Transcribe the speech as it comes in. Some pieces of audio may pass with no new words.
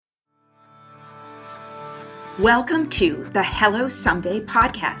Welcome to the Hello Someday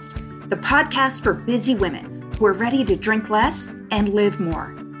podcast, the podcast for busy women who are ready to drink less and live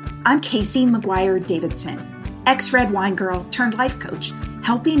more. I'm Casey McGuire Davidson, ex-red wine girl turned life coach,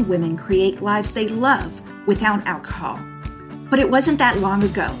 helping women create lives they love without alcohol. But it wasn't that long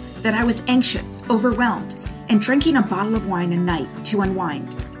ago that I was anxious, overwhelmed, and drinking a bottle of wine a night to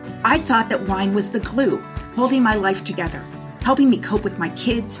unwind. I thought that wine was the glue holding my life together, helping me cope with my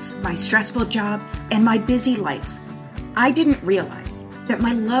kids, my stressful job, and my busy life. I didn't realize that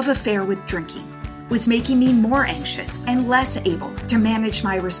my love affair with drinking was making me more anxious and less able to manage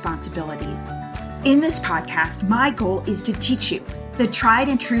my responsibilities. In this podcast, my goal is to teach you the tried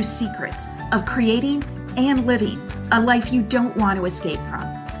and true secrets of creating and living a life you don't want to escape from.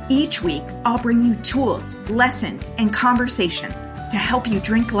 Each week, I'll bring you tools, lessons, and conversations to help you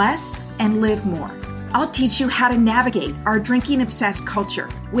drink less and live more. I'll teach you how to navigate our drinking-obsessed culture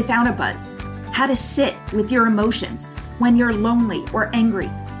without a buzz, how to sit with your emotions when you're lonely or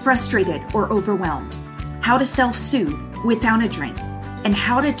angry, frustrated or overwhelmed, how to self-soothe without a drink, and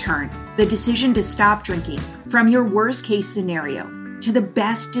how to turn the decision to stop drinking from your worst-case scenario to the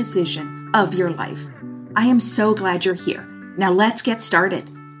best decision of your life. I am so glad you're here. Now let's get started.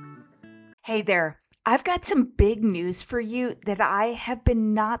 Hey there. I've got some big news for you that I have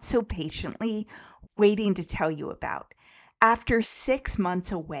been not so patiently waiting to tell you about. After 6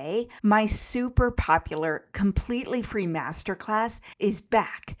 months away, my super popular, completely free masterclass is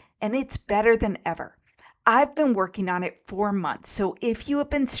back, and it's better than ever. I've been working on it for months, so if you have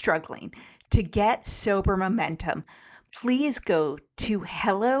been struggling to get sober momentum, please go to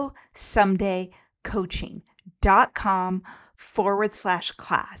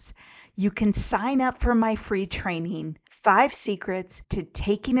hellosomedaycoaching.com/class. You can sign up for my free training, 5 Secrets to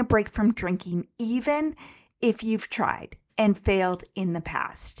Taking a Break from Drinking, even if you've tried and failed in the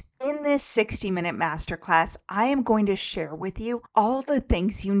past. In this 60-minute masterclass, I am going to share with you all the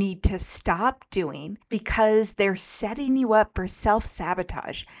things you need to stop doing because they're setting you up for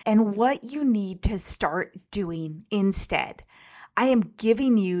self-sabotage and what you need to start doing instead. I am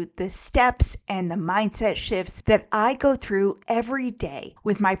giving you the steps and the mindset shifts that I go through every day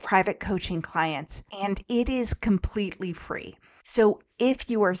with my private coaching clients, and it is completely free. So if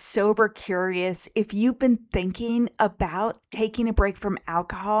you are sober curious, if you've been thinking about taking a break from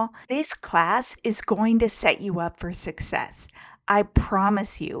alcohol, this class is going to set you up for success. I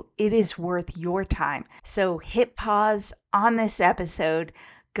promise you, it is worth your time. So hit pause on this episode,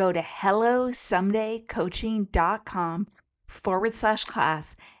 go to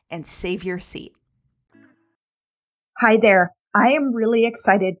hellosomedaycoaching.com/class and save your seat. Hi there. I am really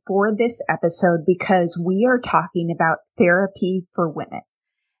excited for this episode because we are talking about therapy for women.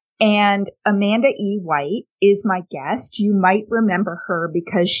 And Amanda E. White is my guest. You might remember her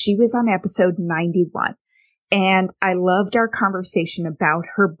because she was on episode 91. And I loved our conversation about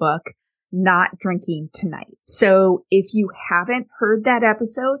her book, Not Drinking Tonight. So if you haven't heard that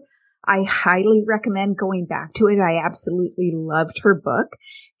episode, I highly recommend going back to it. I absolutely loved her book,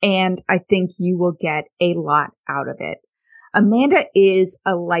 and I think you will get a lot out of it. Amanda is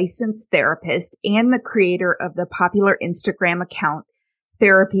a licensed therapist and the creator of the popular Instagram account,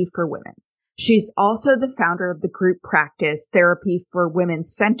 Therapy for Women. She's also the founder of the group practice Therapy for Women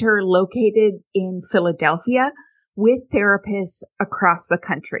Center, located in Philadelphia, with therapists across the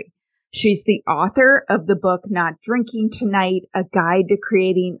country. She's the author of the book, Not Drinking Tonight, A Guide to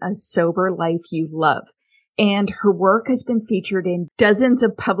Creating a Sober Life You Love. And her work has been featured in dozens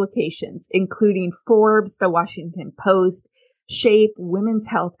of publications, including Forbes, The Washington Post, Shape, Women's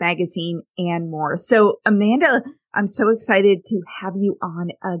Health Magazine, and more. So Amanda, I'm so excited to have you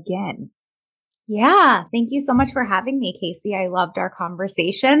on again. Yeah, thank you so much for having me, Casey. I loved our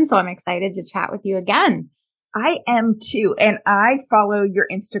conversation, so I'm excited to chat with you again. I am too. And I follow your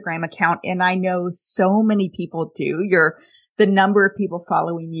Instagram account, and I know so many people do. The number of people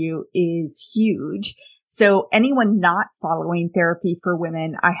following you is huge. So anyone not following Therapy for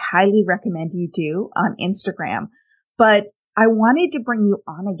Women, I highly recommend you do on Instagram. But I wanted to bring you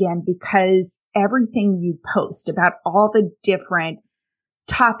on again because everything you post about all the different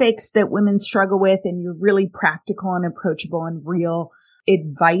topics that women struggle with, and you're really practical and approachable and real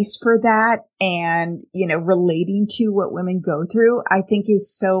advice for that, and, relating to what women go through, I think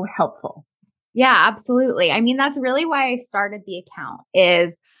is so helpful. Yeah, absolutely. I mean, that's really why I started the account.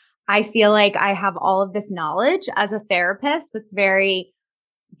 Is I feel like I have all of this knowledge as a therapist that's very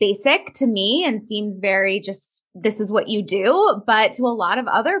basic to me and seems very just, this is what you do. But to a lot of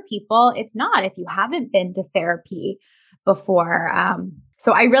other people, it's not if you haven't been to therapy before.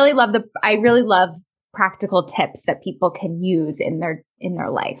 So I really love practical tips that people can use in their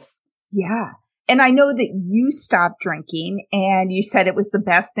life. Yeah. And I know that you stopped drinking and you said it was the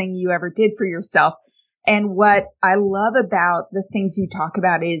best thing you ever did for yourself. And what I love about the things you talk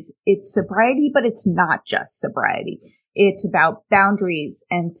about is it's sobriety, but it's not just sobriety. It's about boundaries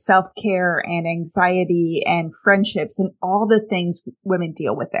and self-care and anxiety and friendships and all the things women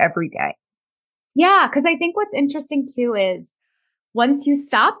deal with every day. Yeah, because I think what's interesting too is once you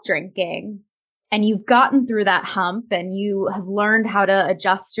stop drinking and you've gotten through that hump and you have learned how to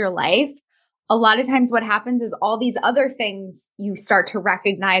adjust your life, a lot of times what happens is all these other things you start to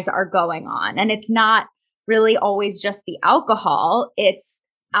recognize are going on. And it's not really always just the alcohol. It's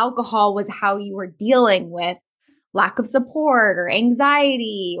alcohol was how you were dealing with lack of support or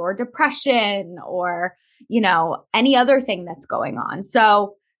anxiety or depression or, any other thing that's going on.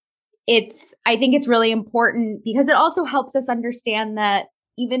 So I think it's really important because it also helps us understand that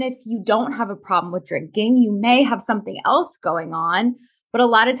even if you don't have a problem with drinking, you may have something else going on. But a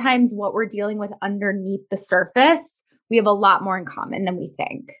lot of times what we're dealing with underneath the surface, we have a lot more in common than we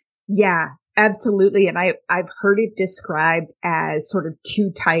think. Yeah, absolutely. And I've heard it described as sort of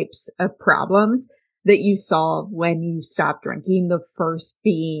two types of problems that you solve when you stop drinking. The first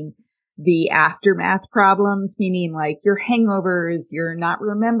being the aftermath problems, meaning like your hangovers, you're not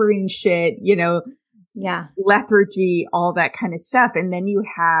remembering shit, Yeah. lethargy, all that kind of stuff. And then you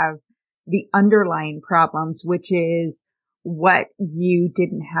have the underlying problems, which is what you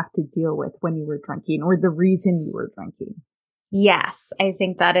didn't have to deal with when you were drinking or the reason you were drinking. Yes, I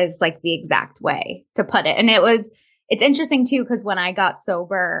think that is like the exact way to put it. And it's interesting too, because when I got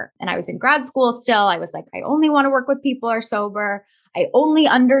sober and I was in grad school still, I was like, I only want to work with people who are sober. I only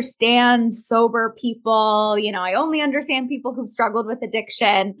understand sober people. I only understand people who've struggled with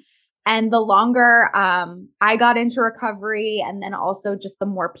addiction. And the longer I got into recovery and then also just the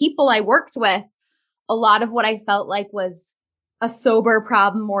more people I worked with, a lot of what I felt like was a sober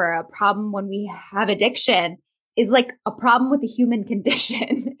problem or a problem when we have addiction is like a problem with the human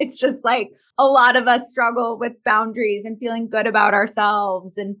condition. It's just like a lot of us struggle with boundaries and feeling good about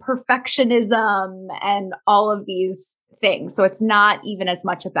ourselves and perfectionism and all of these things. So it's not even as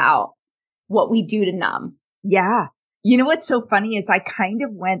much about what we do to numb. Yeah. You know what's so funny is I kind of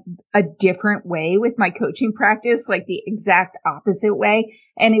went a different way with my coaching practice, like the exact opposite way.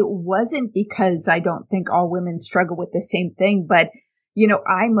 And it wasn't because I don't think all women struggle with the same thing, but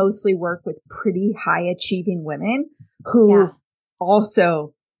I mostly work with pretty high achieving women who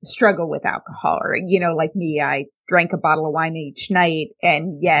also struggle with alcohol or, like me, I drank a bottle of wine each night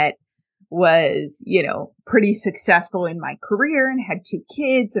and yet was, pretty successful in my career and had 2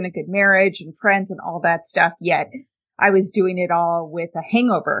 kids and a good marriage and friends and all that stuff. Yet I was doing it all with a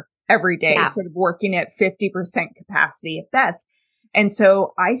hangover every day, sort of working at 50% capacity at best. And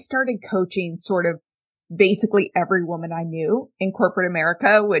so I started coaching sort of basically every woman I knew in corporate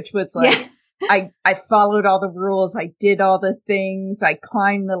America, which was like, I followed all the rules. I did all the things. I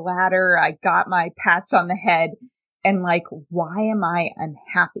climbed the ladder. I got my pats on the head and like, why am I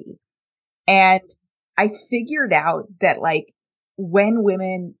unhappy? And I figured out that like when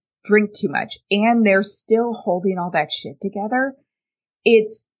women drink too much and they're still holding all that shit together,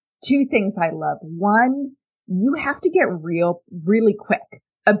 it's 2 things I love. One, you have to get real really quick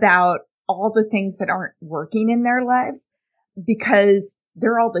about all the things that aren't working in their lives because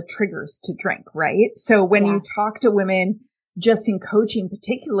they're all the triggers to drink, right? So when you talk to women, just in coaching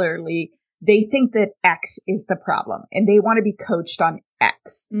particularly, they think that X is the problem and they want to be coached on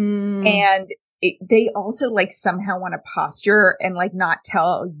X. And they also like somehow want to posture and like not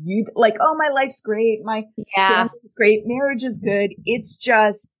tell you like, oh, my life's great. My family's great. Marriage is good. It's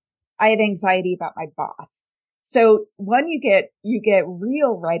just, I have anxiety about my boss. So 1, you get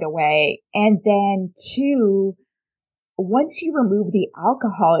real right away. And then 2, once you remove the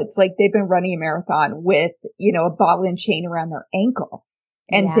alcohol, it's like they've been running a marathon with, a ball and chain around their ankle.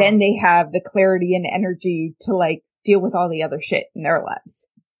 And then they have the clarity and energy to like deal with all the other shit in their lives.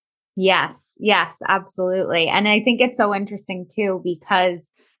 Yes, absolutely. And I think it's so interesting too, because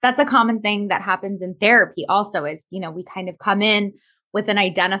that's a common thing that happens in therapy also is, we kind of come in with an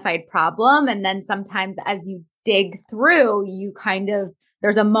identified problem. And then sometimes as you dig through,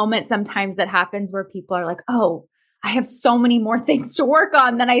 there's a moment sometimes that happens where people are like, oh, I have so many more things to work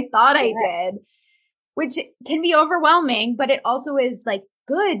on than I thought I did, which can be overwhelming, but it also is like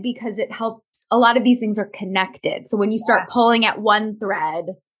good because it helps. A lot of these things are connected. So when you start pulling at one thread,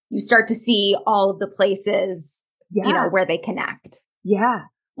 you start to see all of the places, where they connect. Yeah.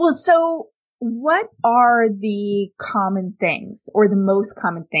 Well, so what are the common things or the most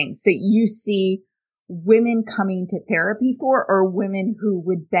common things that you see women coming to therapy for or women who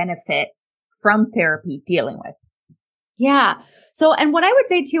would benefit from therapy dealing with? Yeah. So, and what I would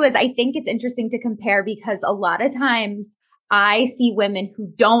say too is I think it's interesting to compare because a lot of times I see women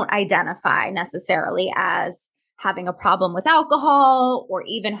who don't identify necessarily as having a problem with alcohol or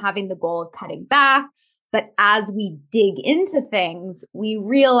even having the goal of cutting back. But as we dig into things, we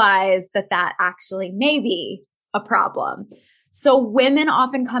realize that that actually may be a problem. So women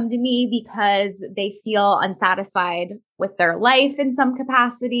often come to me because they feel unsatisfied with their life in some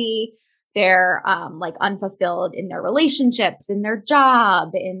capacity. They're like unfulfilled in their relationships, in their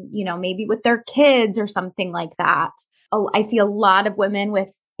job, in, maybe with their kids or something like that. I see a lot of women with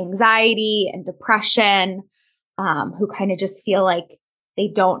anxiety and depression who kind of just feel like they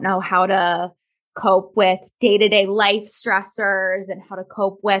don't know how to cope with day-to-day life stressors and how to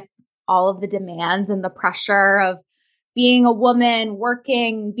cope with all of the demands and the pressure of being a woman,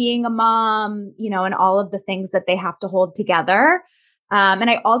 working, being a mom, and all of the things that they have to hold together. And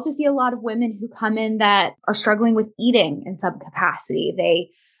I also see a lot of women who come in that are struggling with eating in some capacity. They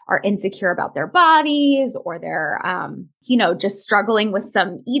are insecure about their bodies or they're, just struggling with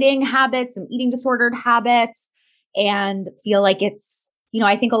some eating habits, some eating disordered habits and feel like it's,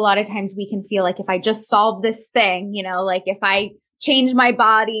 I think a lot of times we can feel like if I just solve this thing, like if I change my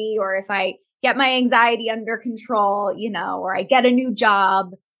body or if I get my anxiety under control, or I get a new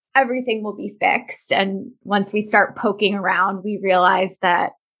job, everything will be fixed. And once we start poking around, we realize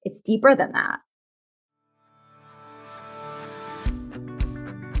that it's deeper than that.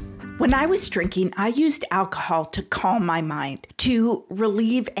 When I was drinking, I used alcohol to calm my mind, to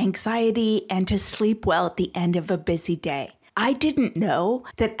relieve anxiety, and to sleep well at the end of a busy day. I didn't know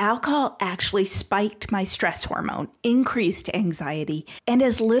that alcohol actually spiked my stress hormone, increased anxiety, and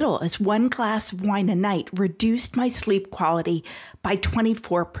as little as one glass of wine a night reduced my sleep quality by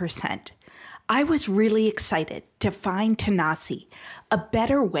 24%. I was really excited to find Tanasi, a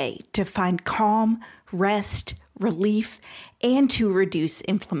better way to find calm, rest, relief, and to reduce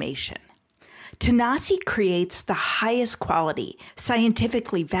inflammation. Tanasi creates the highest quality,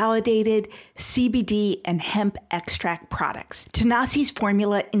 scientifically validated CBD and hemp extract products. Tanasi's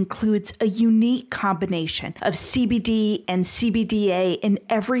formula includes a unique combination of CBD and CBDA in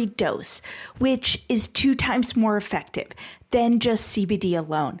every dose, which is 2 times more effective than just CBD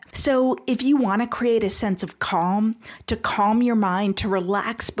alone. So if you want to create a sense of calm, to calm your mind, to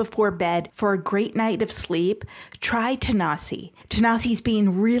relax before bed for a great night of sleep, try Tanasi. Tanasi's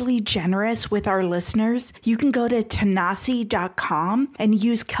being really generous with our listeners. You can go to tanasi.com and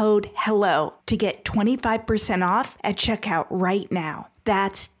use code HELLO to get 25% off at checkout right now.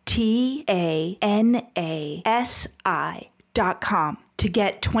 That's TANASI.com to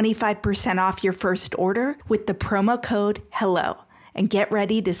get 25% off your first order with the promo code HELLO and get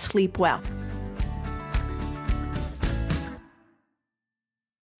ready to sleep well.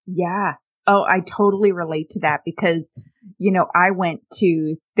 Yeah. Oh, I totally relate to that because, I went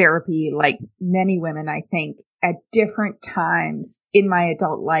to therapy like many women, I think, at different times in my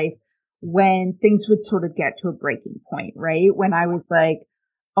adult life when things would sort of get to a breaking point, right? When I was like,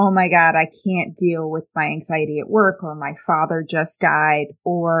 oh my God, I can't deal with my anxiety at work, or my father just died,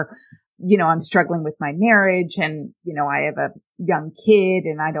 or, I'm struggling with my marriage and, I have a young kid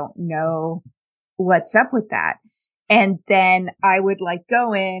and I don't know what's up with that. And then I would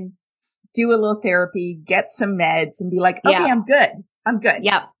go in, do a little therapy, get some meds and be like, okay, Yeah. I'm good.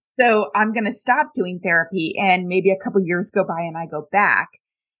 Yep. So I'm going to stop doing therapy. And maybe a couple years go by and I go back.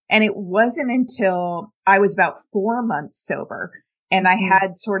 And it wasn't until I was about 4 months sober and I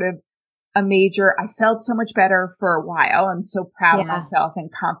had sort of I felt so much better for a while and so proud of myself and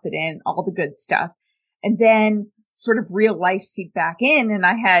confident, all the good stuff. And then sort of real life seeped back in and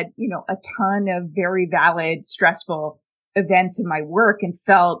I had, a ton of very valid, stressful events in my work and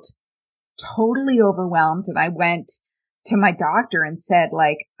felt totally overwhelmed. And I went to my doctor and said,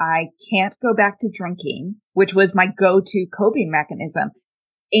 I can't go back to drinking, which was my go-to coping mechanism.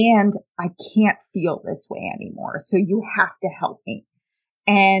 And I can't feel this way anymore. So you have to help me.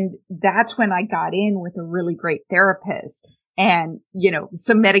 And that's when I got in with a really great therapist and,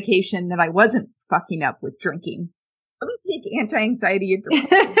 some medication that I wasn't fucking up with drinking. Let me take anti-anxiety and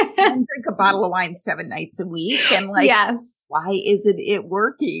drink a bottle of wine 7 nights a week. And yes. Why isn't it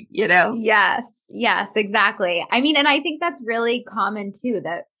working? Yes, exactly. I mean, and I think that's really common too,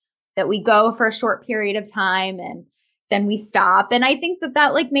 that we go for a short period of time and then we stop. And I think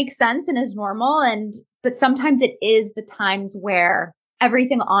that makes sense and is normal. But sometimes it is the times where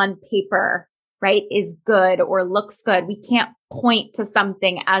everything on paper, right, is good or looks good. We can't point to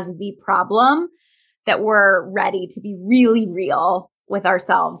something as the problem that we're ready to be really real with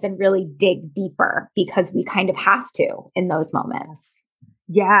ourselves and really dig deeper because we kind of have to in those moments.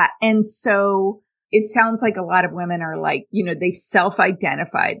 Yeah. And so, it sounds like a lot of women are like, they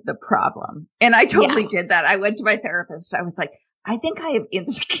self-identified the problem. And I totally did that. I went to my therapist. I was like, I think I have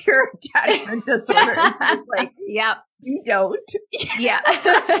insecure attachment disorder. Like, yep. You don't. Yeah.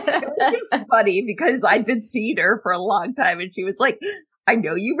 It was just funny because I'd been seeing her for a long time and she was like, I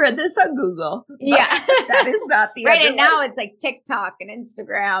know you read this on Google. Yeah. That is not the right. And now it's like TikTok and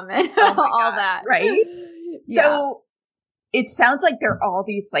Instagram and all that. Right. Yeah. So it sounds like there are all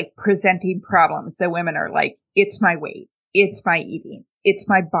these like presenting problems that women are like, it's my weight. It's my eating. It's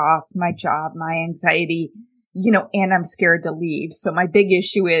my boss, my job, my anxiety, and I'm scared to leave. So my big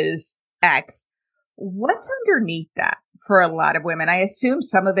issue is X. What's underneath that for a lot of women? I assume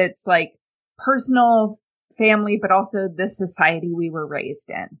some of it's like personal, family, but also the society we were raised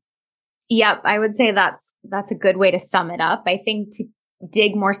in. Yep. I would say that's a good way to sum it up. I think to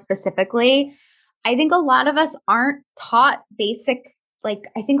dig more specifically, I think a lot of us aren't taught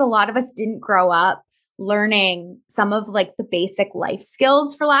I think a lot of us didn't grow up learning some of like the basic life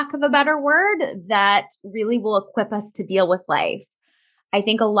skills, for lack of a better word, that really will equip us to deal with life. I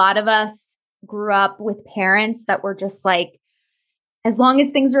think a lot of us grew up with parents that were just like, as long as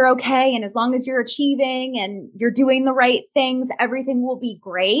things are okay and as long as you're achieving and you're doing the right things, everything will be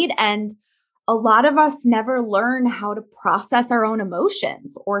great. And a lot of us never learn how to process our own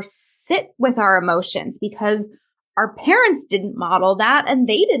emotions or sit with our emotions because our parents didn't model that and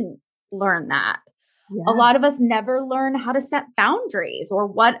they didn't learn that. Yeah. A lot of us never learn how to set boundaries or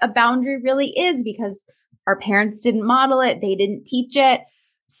what a boundary really is because our parents didn't model it. They didn't teach it.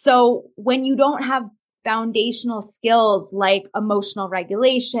 So when you don't have foundational skills like emotional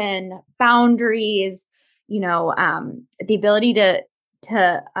regulation, boundaries, the ability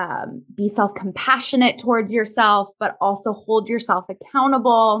to be self-compassionate towards yourself, but also hold yourself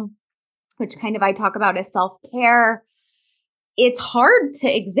accountable, which kind of I talk about as self-care. It's hard to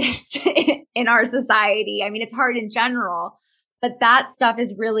exist in our society. I mean, it's hard in general, but that stuff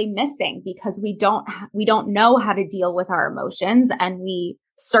is really missing because we don't know how to deal with our emotions and we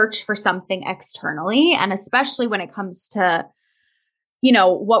search for something externally. And especially when it comes to,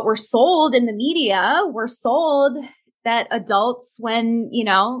 what we're sold in the media, we're sold that adults, when,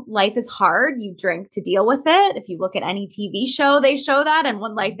 life is hard, you drink to deal with it. If you look at any TV show, they show that. And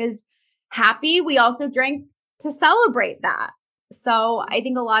when life is happy, we also drink to celebrate that. So I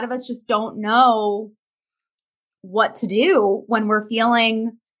think a lot of us just don't know what to do when we're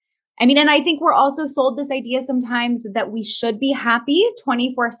feeling, and I think we're also sold this idea sometimes that we should be happy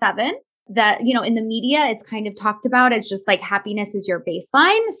 24/7, that, in the media, it's kind of talked about as just like happiness is your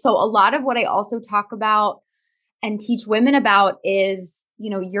baseline. So a lot of what I also talk about and teach women about is,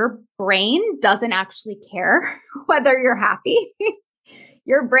 your brain doesn't actually care whether you're happy.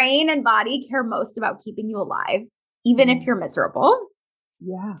 Your brain and body care most about keeping you alive, even if you're miserable.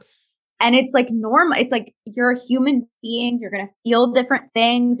 Yeah. And it's like normal. It's like you're a human being. You're going to feel different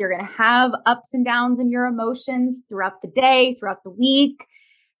things. You're going to have ups and downs in your emotions throughout the day, throughout the week.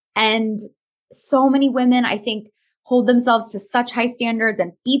 And so many women, I think, hold themselves to such high standards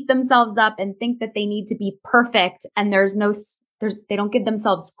and beat themselves up and think that they need to be perfect. And they don't give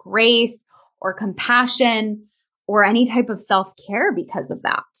themselves grace or compassion or any type of self-care because of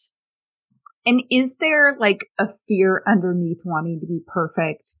that. And is there like a fear underneath wanting to be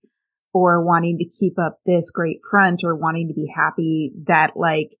perfect or wanting to keep up this great front or wanting to be happy that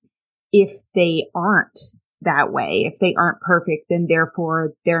like if they aren't that way, if they aren't perfect, then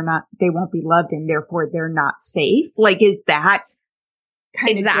therefore they won't be loved and therefore they're not safe? Like, is that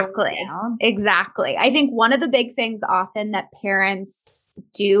kind of going down? Exactly. I think one of the big things often that parents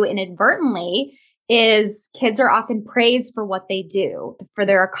do inadvertently is kids are often praised for what they do, for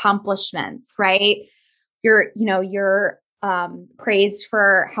their accomplishments, right? You're praised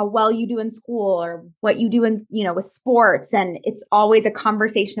for how well you do in school or what you do in, with sports. And it's always a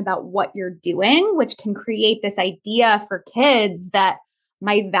conversation about what you're doing, which can create this idea for kids that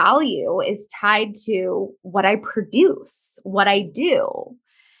my value is tied to what I produce, what I do.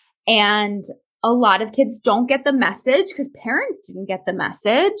 And a lot of kids don't get the message because parents didn't get the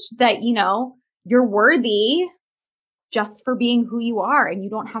message that, you're worthy just for being who you are and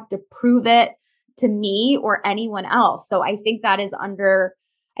you don't have to prove it to me or anyone else. So I think that is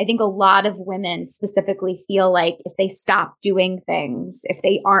I think a lot of women specifically feel like if they stop doing things, if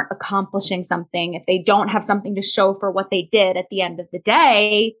they aren't accomplishing something, if they don't have something to show for what they did at the end of the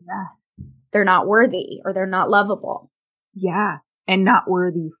day, they're not worthy or they're not lovable. Yeah. And not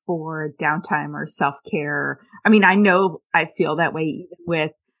worthy for downtime or self-care. I know I feel that way even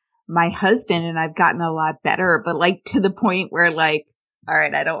with my husband, and I've gotten a lot better, but like to the point where like, all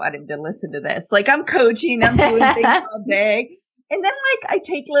right, I don't want him to listen to this. Like I'm coaching, I'm doing things all day. And then like I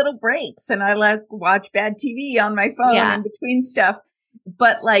take little breaks and I like watch bad TV on my phone in between stuff.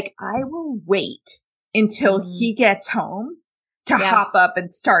 But like I will wait until he gets home to hop up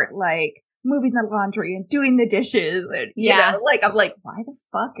and start like moving the laundry and doing the dishes. And, you know, like I'm like, why the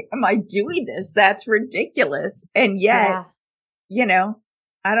fuck am I doing this? That's ridiculous. And yet, you know,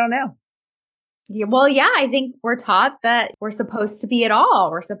 I don't know. Yeah, well, I think we're taught that we're supposed to be it all.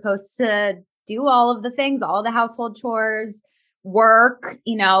 We're supposed to do all of the things, all the household chores, work,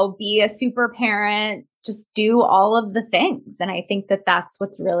 you know, be a super parent, just do all of the things. And I think that that's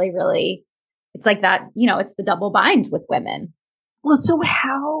what's really, really, it's like that, you know, it's the double bind with women. Well, so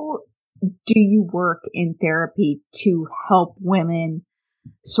how do you work in therapy to help women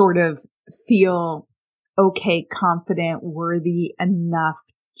sort of feel okay, confident, worthy enough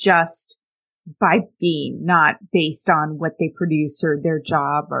just by being, not based on what they produce or their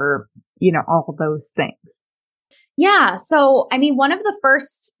job or, you know, all those things? Yeah. So, I mean, one of the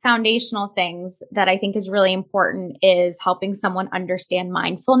first foundational things that I think is really important is helping someone understand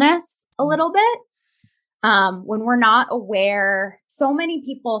mindfulness a little bit. When we're not aware, so many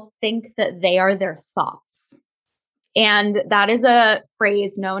people think that they are their thoughts. And that is a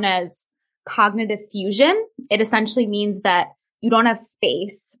phrase known as cognitive fusion. It essentially means that you don't have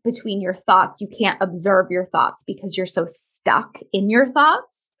space between your thoughts. You can't observe your thoughts because you're so stuck in your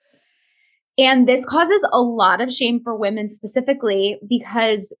thoughts. And this causes a lot of shame for women specifically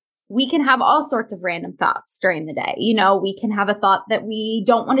because we can have all sorts of random thoughts during the day. You know, we can have a thought that we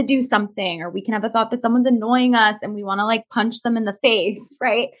don't want to do something, or we can have a thought that someone's annoying us and we want to like punch them in the face,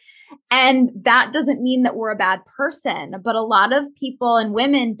 right? And that doesn't mean that we're a bad person, but a lot of people and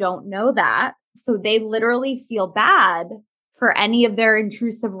women don't know that. So they literally feel bad for any of their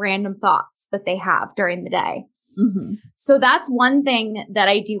intrusive random thoughts that they have during the day. Mm-hmm. So that's one thing that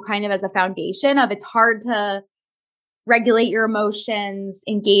I do kind of as a foundation of it's hard to regulate your emotions,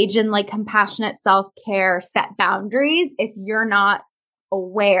 engage in like compassionate self-care, set boundaries if you're not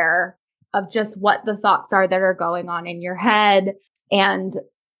aware of just what the thoughts are that are going on in your head and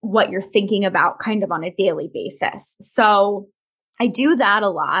what you're thinking about kind of on a daily basis. So I do that a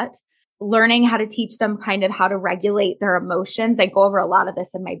lot, learning how to teach them kind of how to regulate their emotions. I go over a lot of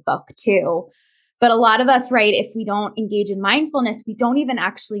this in my book too. But a lot of us, right, if we don't engage in mindfulness, we don't even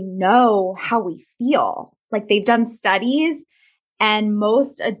actually know how we feel. Like they've done studies and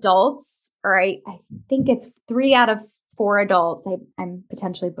most adults, or I think it's 3 out of 4 adults, I'm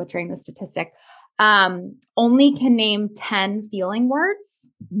potentially butchering the statistic, only can name 10 feeling words.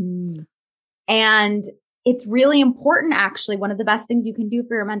 Mm. And it's really important, actually. One of the best things you can do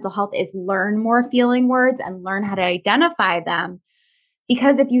for your mental health is learn more feeling words and learn how to identify them.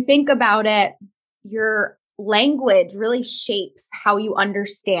 Because if you think about it, your language really shapes how you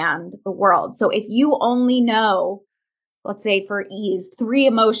understand the world. So if you only know, let's say for ease, 3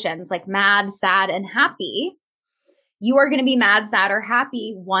 emotions like mad, sad, and happy, you are going to be mad, sad, or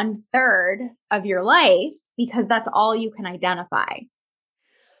happy 1/3 of your life because that's all you can identify.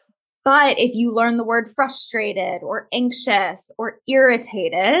 But if you learn the word frustrated or anxious or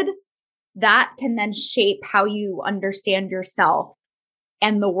irritated, that can then shape how you understand yourself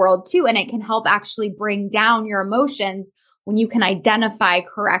and the world too. And it can help actually bring down your emotions when you can identify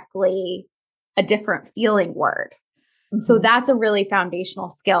correctly a different feeling word. Mm-hmm. So that's a really foundational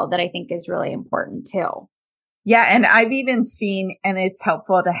skill that I think is really important too. Yeah. And I've even seen, and it's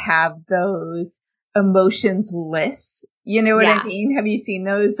helpful to have those emotions lists. You know what I mean? Have you seen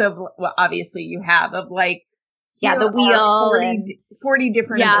those of, well, obviously you have, of like, the wheel 40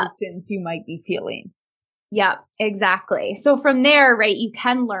 different emotions you might be feeling. Yeah, exactly. So from there, right, you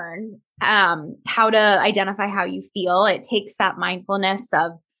can learn how to identify how you feel. It takes that mindfulness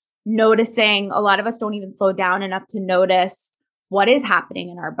of noticing. A lot of us don't even slow down enough to notice what is happening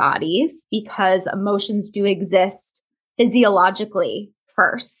in our bodies because emotions do exist physiologically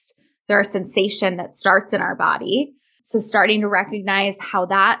first. They're a sensation that starts in our body. So starting to recognize how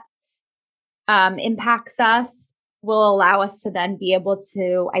that impacts us will allow us to then be able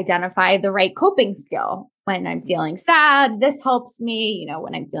to identify the right coping skill. When I'm feeling sad, this helps me. You know,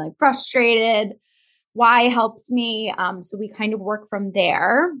 when I'm feeling frustrated, why helps me. So we kind of work from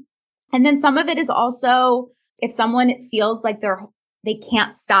there. And then some of it is also if someone feels like they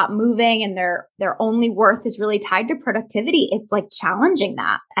can't stop moving and their only worth is really tied to productivity, it's like challenging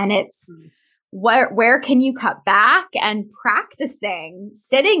that. And it's where can you cut back and practicing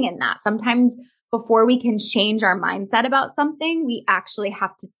sitting in that. Sometimes before we can change our mindset about something, we actually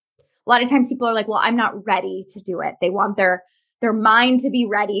have to. A lot of times people are like, well, I'm not ready to do it. They want their mind to be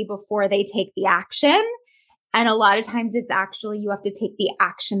ready before they take the action. And a lot of times it's actually, you have to take the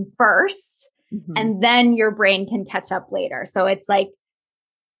action first Mm-hmm. And then your brain can catch up later. So it's like,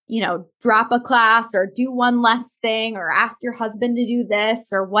 drop a class or do one less thing or ask your husband to do this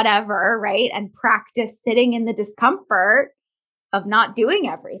or whatever, right? And practice sitting in the discomfort of not doing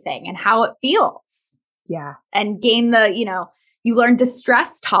everything and how it feels. Yeah. And gain you learn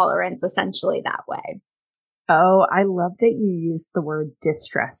distress tolerance essentially that way. Oh, I love that you use the word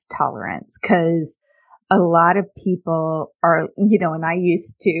distress tolerance, because a lot of people are, and I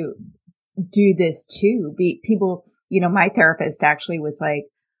used to do this too. People, my therapist actually was like,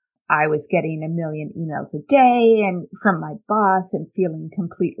 I was getting 1 million emails a day and from my boss and feeling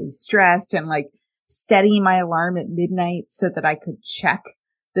completely stressed and like setting my alarm at midnight so that I could check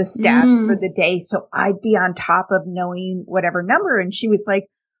the stats for the day. So I'd be on top of knowing whatever number. And she was like,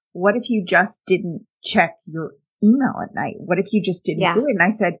 what if you just didn't check your email at night? What if you just didn't do it? And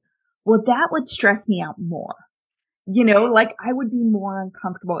I said, well, that would stress me out more. Like I would be more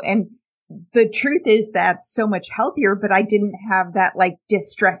uncomfortable. And the truth is that's so much healthier, but I didn't have that like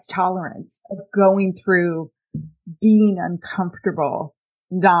distress tolerance of going through being uncomfortable.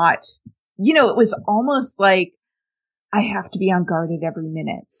 It was almost like I have to be on guard at every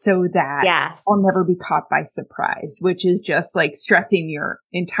minute so that I'll never be caught by surprise, which is just like stressing your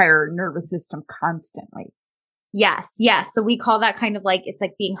entire nervous system constantly. Yes. So we call that kind of like, it's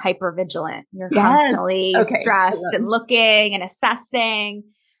like being hypervigilant. You're constantly stressed and looking and assessing.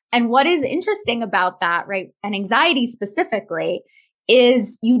 And what is interesting about that, right? And anxiety specifically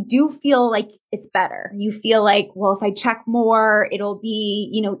is you do feel like it's better. You feel like, well, if I check more, it'll be,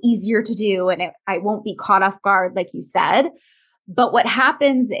 easier to do and I won't be caught off guard, like you said. But what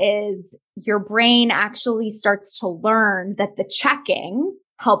happens is your brain actually starts to learn that the checking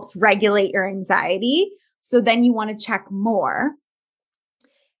helps regulate your anxiety. So then you want to check more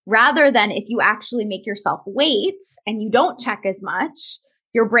rather than if you actually make yourself wait and you don't check as much,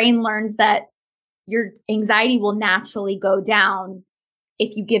 your brain learns that your anxiety will naturally go down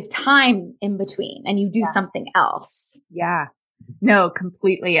if you give time in between and you do something else. Yeah. No,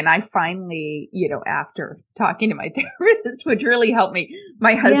 completely. And I finally, after talking to my therapist, which really helped me,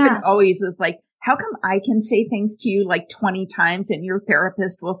 my husband always is like, how come I can say things to you like 20 times and your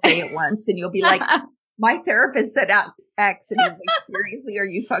therapist will say it once? And you'll be like, my therapist said X, and he's like, seriously, are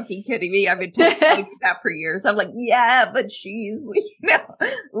you fucking kidding me? I've been telling you that for years. I'm like, yeah, but she's,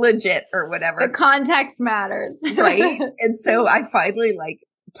 legit or whatever. The context matters. Right. And so I finally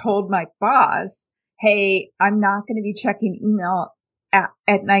told my boss, hey, I'm not going to be checking email at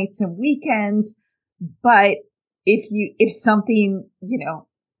nights and weekends, but if something,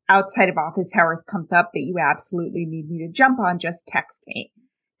 outside of office hours comes up that you absolutely need me to jump on, just text me.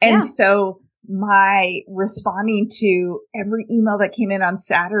 And so my responding to every email that came in on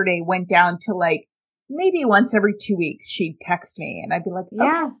Saturday went down to maybe once every 2 weeks, she'd text me and I'd be like,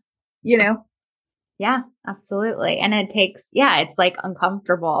 okay, Yeah, absolutely. And it takes, it's like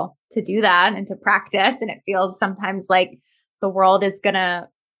uncomfortable to do that and to practice. And it feels sometimes like the world is going to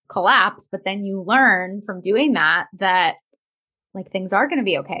collapse, but then you learn from doing that things are going to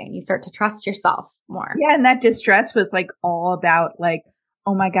be okay. And you start to trust yourself more. Yeah. And that distress was all about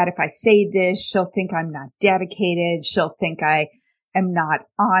oh my God, if I say this, she'll think I'm not dedicated. She'll think I am not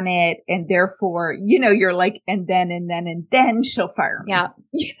on it. And therefore, you're like, and then she'll fire me. Yeah.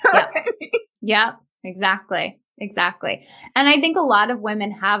 I mean? Yeah, exactly. And I think a lot of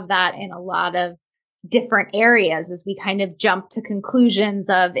women have that in a lot of different areas as we kind of jump to conclusions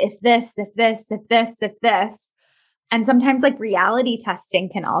of if this. And sometimes reality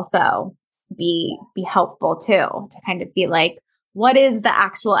testing can also be helpful too, to kind of be like, what is the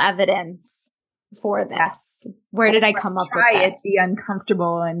actual evidence for this? Where did I come up with this? Try it, be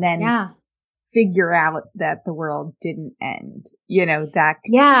uncomfortable, and then figure out that the world didn't end.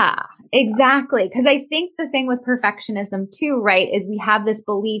 Yeah, exactly. Because I think the thing with perfectionism too, right, is we have this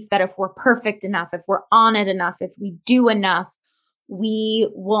belief that if we're perfect enough, if we're on it enough, if we do enough, we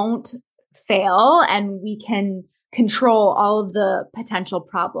won't fail and we can control all of the potential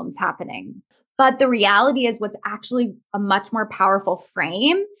problems happening. But the reality is what's actually a much more powerful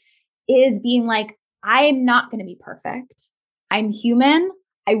frame is being like, I'm not going to be perfect. I'm human.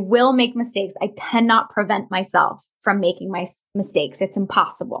 I will make mistakes. I cannot prevent myself from making my mistakes. It's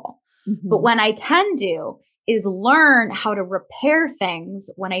impossible. Mm-hmm. But what I can do is learn how to repair things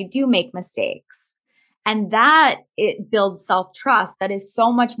when I do make mistakes. And that it builds self-trust that is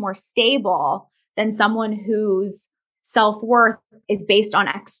so much more stable than someone whose self-worth is based on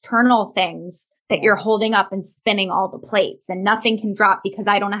external things that you're holding up and spinning all the plates and nothing can drop because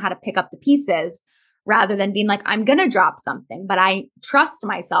I don't know how to pick up the pieces, rather than being like, I'm going to drop something, but I trust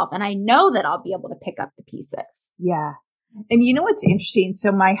myself and I know that I'll be able to pick up the pieces. Yeah. And you know what's interesting?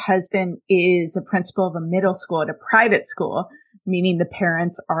 So my husband is a principal of a middle school at a private school, meaning the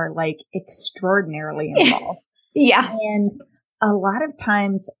parents are like extraordinarily involved. Yes. And a lot of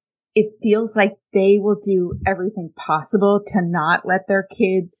times it feels like they will do everything possible to not let their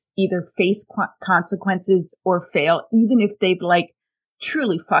kids either face consequences or fail, even if they've like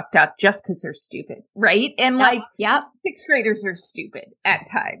truly fucked up just because they're stupid. Right. And like, sixth graders are stupid at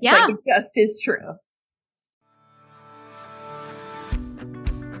times. Yeah. Like it just is true.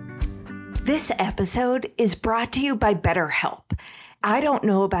 This episode is brought to you by BetterHelp. I don't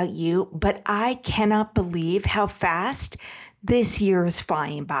know about you, but I cannot believe how fast this year is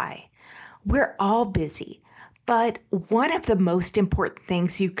flying by. We're all busy, but one of the most important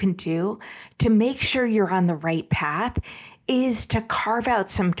things you can do to make sure you're on the right path is to carve out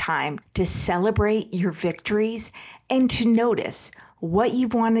some time to celebrate your victories and to notice what you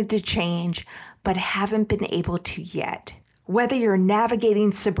wanted to change but haven't been able to yet. Whether you're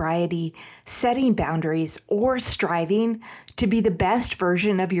navigating sobriety, setting boundaries, or striving to be the best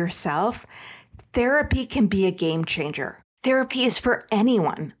version of yourself, therapy can be a game changer. Therapy is for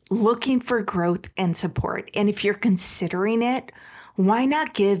anyone looking for growth and support. And if you're considering it, why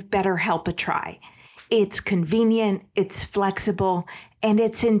not give BetterHelp a try? It's convenient, it's flexible, and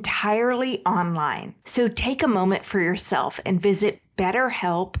it's entirely online. So take a moment for yourself and visit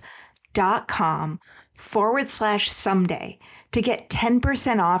BetterHelp.com/someday to get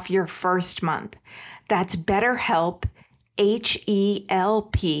 10% off your first month. That's BetterHelp,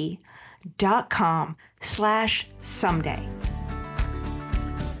 HELP.com/someday.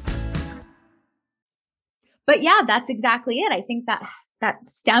 But yeah, that's exactly it. I think that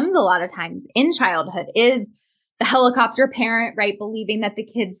stems a lot of times in childhood is the helicopter parent, right? Believing that the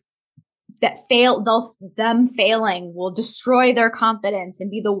kids that them failing will destroy their confidence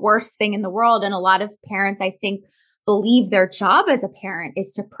and be the worst thing in the world. And a lot of parents, I think, believe their job as a parent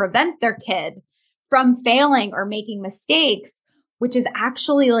is to prevent their kid from failing or making mistakes, which is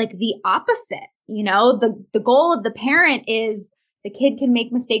actually like the opposite. You know, the goal of the parent is the kid can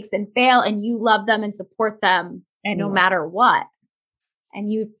make mistakes and fail, and you love them and support them no matter what.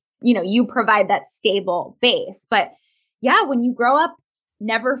 And you provide that stable base. But yeah, when you grow up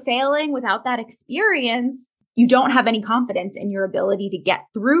never failing without that experience, you don't have any confidence in your ability to get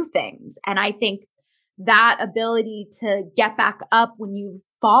through things. And I think that ability to get back up when you've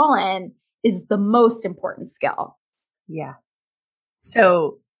fallen is the most important skill. Yeah.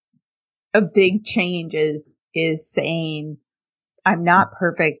 So a big change is saying, I'm not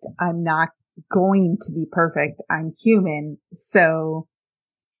perfect. I'm not going to be perfect. I'm human. So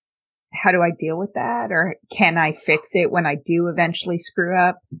how do I deal with that? Or can I fix it when I do eventually screw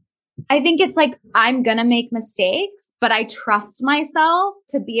up? I think it's like, I'm going to make mistakes, but I trust myself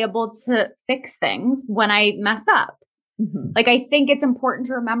to be able to fix things when I mess up. Mm-hmm. Like, I think it's important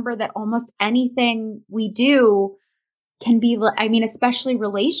to remember that almost anything we do can be, especially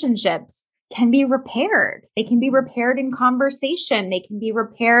relationships can be repaired. They can be repaired in conversation. They can be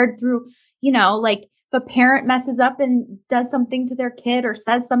repaired through, like if a parent messes up and does something to their kid or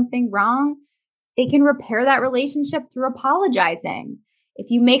says something wrong, they can repair that relationship through apologizing. If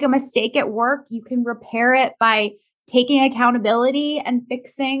you make a mistake at work, you can repair it by taking accountability and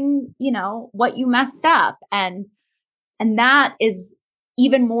fixing, what you messed up. And that is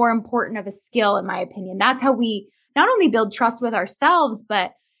even more important of a skill, in my opinion. That's how we not only build trust with ourselves,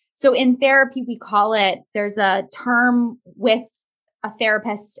 but so in therapy, we call it, there's a term with a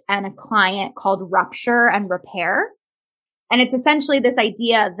therapist and a client called rupture and repair. And it's essentially this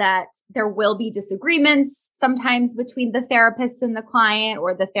idea that there will be disagreements sometimes between the therapist and the client,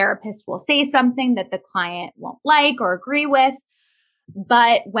 or the therapist will say something that the client won't like or agree with.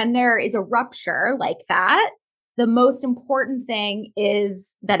 But when there is a rupture like that, the most important thing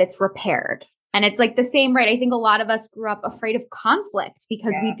is that it's repaired. And it's like the same, right? I think a lot of us grew up afraid of conflict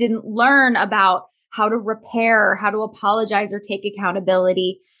because we didn't learn about how to repair, how to apologize or take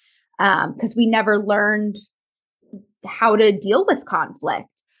accountability, because we never learned how to deal with conflict.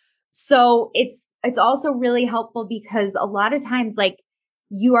 So it's also really helpful because a lot of times, like,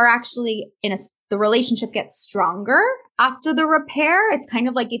 you are actually the relationship gets stronger after the repair. It's kind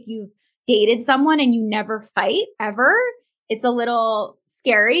of like if you've dated someone and you never fight ever, it's a little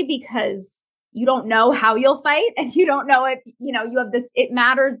scary because you don't know how you'll fight and you don't know if, you have this, it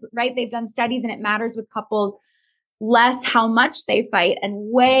matters, right? They've done studies and it matters with couples less how much they fight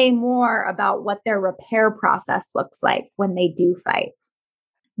and way more about what their repair process looks like when they do fight.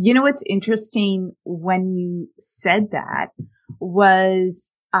 You know, what's interesting when you said that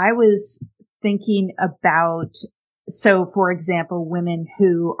was I was thinking about, so for example, women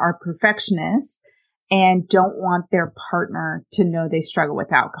who are perfectionists and don't want their partner to know they struggle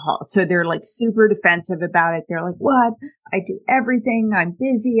with alcohol. So they're like super defensive about it. They're like, what? I do everything. I'm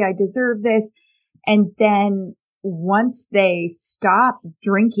busy. I deserve this. And then once they stop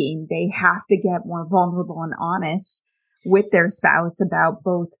drinking, they have to get more vulnerable and honest with their spouse about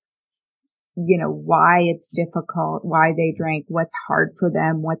both, why it's difficult, why they drink, what's hard for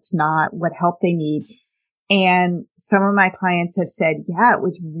them, what's not, what help they need. And some of my clients have said, yeah, it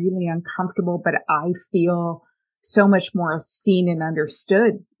was really uncomfortable, but I feel so much more seen and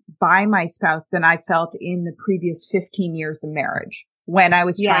understood by my spouse than I felt in the previous 15 years of marriage when I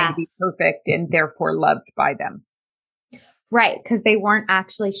was trying to be perfect and therefore loved by them. Right. Because they weren't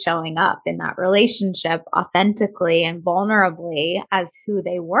actually showing up in that relationship authentically and vulnerably as who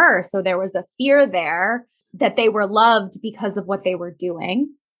they were. So there was a fear there that they were loved because of what they were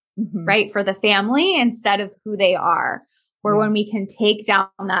doing, right? For the family instead of who they are. Where when we can take down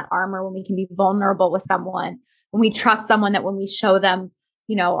that armor, when we can be vulnerable with someone, when we trust someone that when we show them,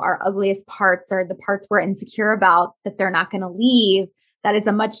 our ugliest parts or the parts we're insecure about, that they're not going to leave, that is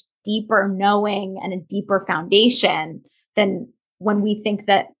a much deeper knowing and a deeper foundation than when we think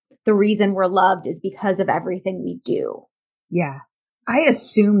that the reason we're loved is because of everything we do. Yeah. I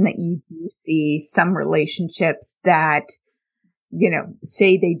assume that you do see some relationships that,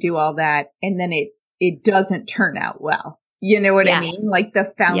 say they do all that and then it doesn't turn out well. You know what I mean? Like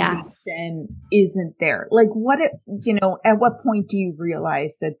the foundation isn't there. Like at what point do you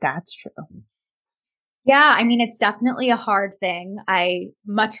realize that that's true? Yeah, I mean, it's definitely a hard thing. I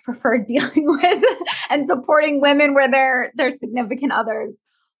much prefer dealing with and supporting women where their significant others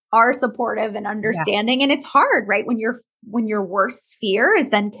are supportive and understanding. Yeah. And it's hard, right? When your worst fear is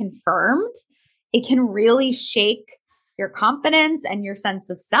then confirmed, it can really shake your confidence and your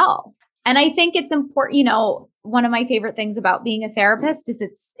sense of self. And I think it's important, one of my favorite things about being a therapist is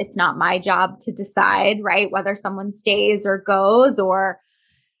it's not my job to decide, right, whether someone stays or goes, or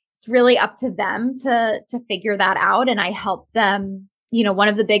it's really up to them to figure that out. And I help them. One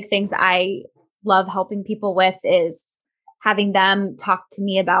of the big things I love helping people with is having them talk to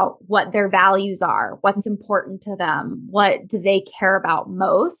me about what their values are, what's important to them, what do they care about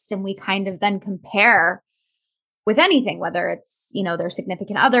most. And we kind of then compare with anything, whether it's, their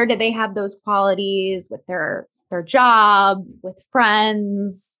significant other, do they have those qualities with their job, with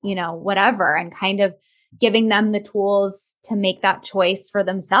friends, whatever, and kind of giving them the tools to make that choice for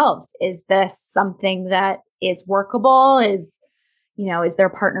themselves. Is this something that is workable? Is their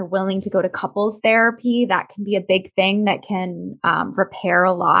partner willing to go to couples therapy? That can be a big thing that can repair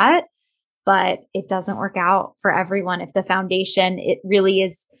a lot, but it doesn't work out for everyone. If the foundation, it really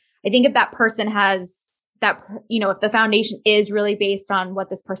is, I think if that person has that, if the foundation is really based on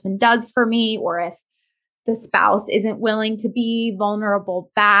what this person does for me, or if the spouse isn't willing to be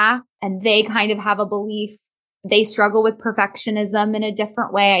vulnerable back and they kind of have a belief, they struggle with perfectionism in a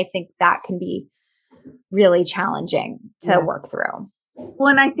different way, I think that can be really challenging to work through. Well,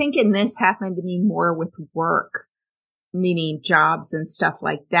 and I think in this happened to me more with work, meaning jobs and stuff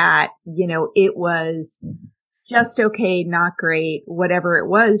like that. It was just okay, not great, whatever it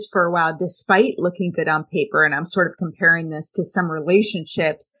was for a while, despite looking good on paper. And I'm sort of comparing this to some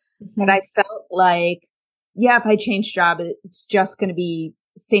relationships. But I felt like, if I change job, it's just going to be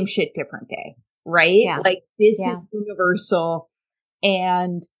same shit, different day, right? Yeah. Like this is universal.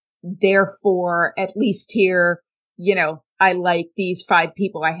 And therefore, at least here, I like these 5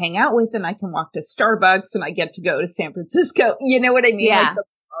 people I hang out with and I can walk to Starbucks and I get to go to San Francisco. You know what I mean? Yeah. Like the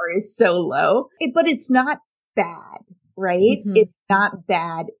bar is so low, but it's not bad, right? It's not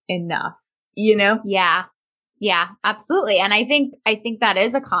bad enough, Yeah. Yeah, absolutely. And I think that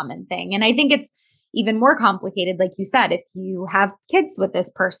is a common thing. And I think it's even more complicated, like you said, if you have kids with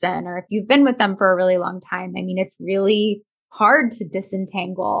this person or if you've been with them for a really long time. I mean, it's really hard to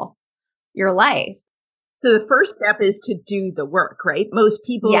disentangle your life. So the first step is to do the work, right? Most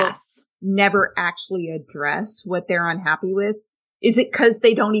people never actually address what they're unhappy with. Is it because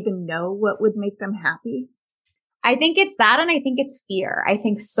they don't even know what would make them happy? I think it's that. And I think it's fear. I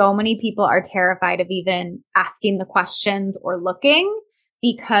think so many people are terrified of even asking the questions or looking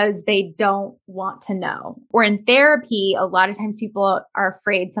because they don't want to know. Or in therapy, a lot of times people are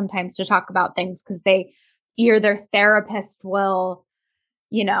afraid sometimes to talk about things because they fear their therapist will,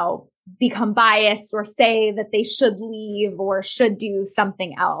 become biased or say that they should leave or should do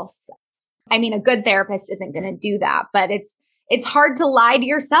something else. I mean, a good therapist isn't going to do that, but it's hard to lie to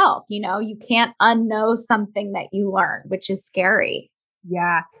yourself. You can't unknow something that you learn, which is scary.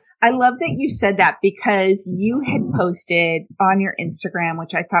 Yeah. I love that you said that because you had posted on your Instagram,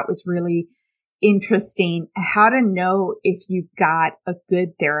 which I thought was really interesting how to know if you've got a good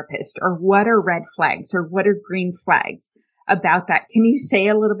therapist, or what are red flags or what are green flags about that. Can you say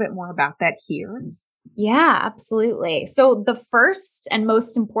a little bit more about that here? Yeah, absolutely. So the first and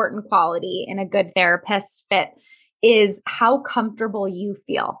most important quality in a good therapist fit is how comfortable you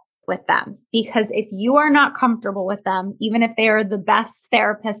feel with them. Because if you are not comfortable with them, even if they are the best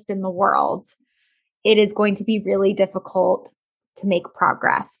therapist in the world, it is going to be really difficult to make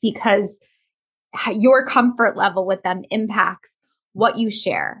progress, because your comfort level with them impacts what you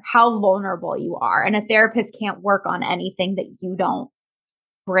share, how vulnerable you are. And a therapist can't work on anything that you don't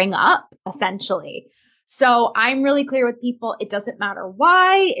bring up, essentially. So I'm really clear with people. It doesn't matter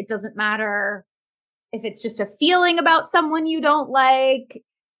why. It doesn't matter if it's just a feeling about someone you don't like.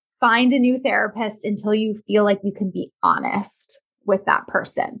 Find a new therapist until you feel like you can be honest with that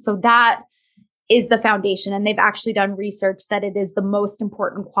person. So that is the foundation. And they've actually done research that it is the most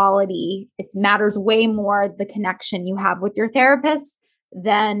important quality. It matters way more the connection you have with your therapist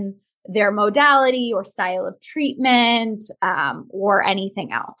than their modality or style of treatment, or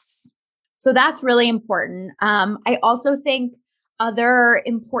anything else. So that's really important. I also think other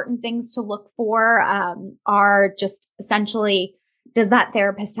important things to look for are just essentially, does that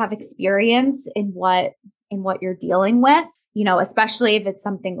therapist have experience in what you're dealing with? You know, especially if it's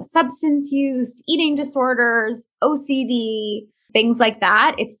something with substance use, eating disorders, OCD, things like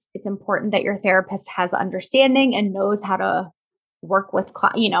that. It's important that your therapist has understanding and knows how to work with,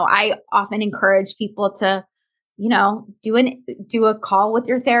 I often encourage people to, do a call with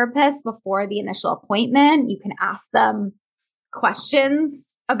your therapist before the initial appointment. You can ask them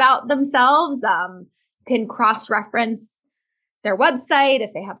questions about themselves. You can cross-reference their website,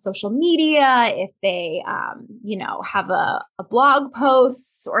 if they have social media, if they, have a blog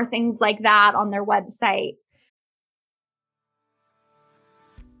post or things like that on their website.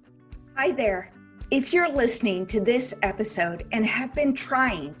 Hi there. If you're listening to this episode and have been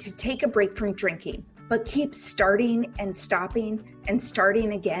trying to take a break from drinking, but keep starting and stopping and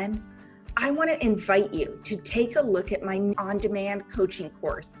starting again, I want to invite you to take a look at my on-demand coaching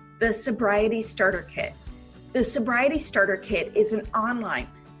course, the Sobriety Starter Kit. The Sobriety Starter Kit is an online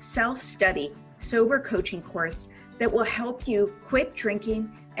self-study sober coaching course that will help you quit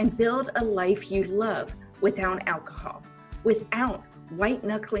drinking and build a life you love without alcohol, without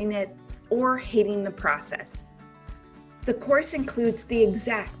white-knuckling it or hating the process. The course includes the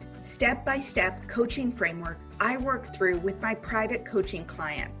exact step-by-step coaching framework I work through with my private coaching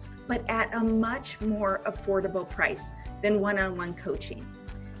clients, but at a much more affordable price than one-on-one coaching.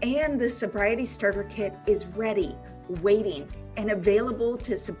 And the Sobriety Starter Kit is ready, waiting, and available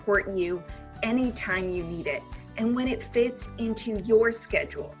to support you anytime you need it and when it fits into your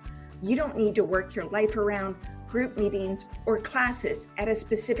schedule. You don't need to work your life around group meetings or classes at a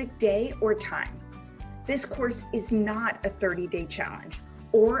specific day or time. This course is not a 30-day challenge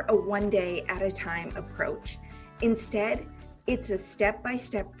or a one-day at a time approach. Instead, it's a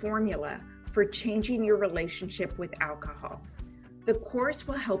step-by-step formula for changing your relationship with alcohol. The course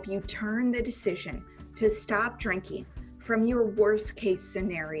will help you turn the decision to stop drinking from your worst case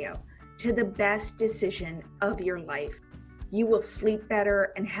scenario to the best decision of your life. You will sleep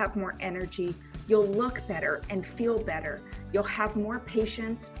better and have more energy. You'll look better and feel better. You'll have more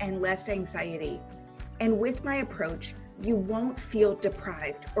patience and less anxiety. And with my approach, you won't feel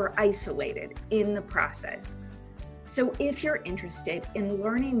deprived or isolated in the process. So if you're interested in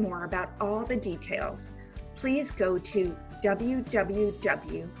learning more about all the details, please go to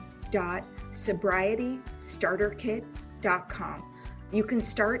www.sobrietystarterkit.com. You can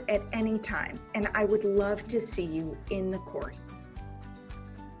start at any time, and I would love to see you in the course.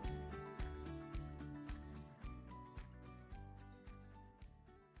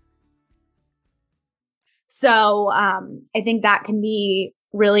 So I think that can be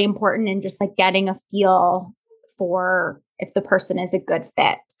really important in just like getting a feel for if the person is a good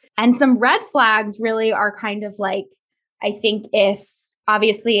fit. And some red flags really are kind of like, I think if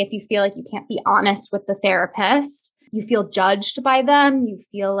you feel like you can't be honest with the therapist, you feel judged by them, you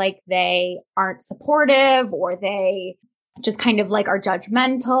feel like they aren't supportive, or they just kind of like are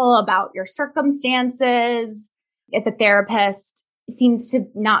judgmental about your circumstances. If a therapist seems to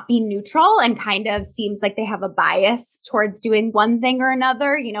not be neutral and kind of seems like they have a bias towards doing one thing or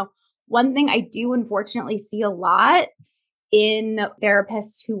another. One thing I do unfortunately see a lot in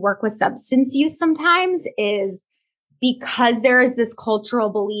therapists who work with substance use sometimes is because there is this cultural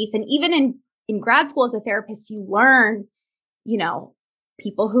belief, and even in grad school as a therapist, you learn,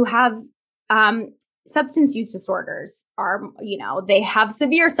 people who have substance use disorders are, they have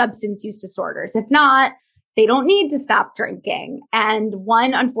severe substance use disorders. If not, they don't need to stop drinking. And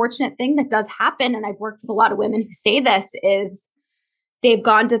one unfortunate thing that does happen, and I've worked with a lot of women who say this, is they've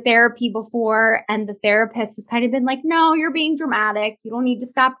gone to therapy before and the therapist has kind of been like, no, you're being dramatic. You don't need to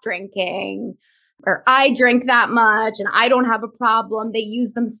stop drinking. Or I drink that much and I don't have a problem. They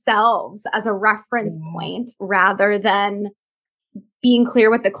use themselves as a reference point rather than being clear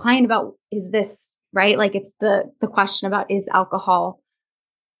with the client about, is this right? Like it's the question about, is alcohol,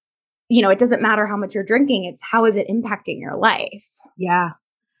 it doesn't matter how much you're drinking. It's how is it impacting your life? Yeah.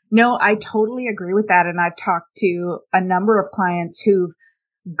 No, I totally agree with that. And I've talked to a number of clients who've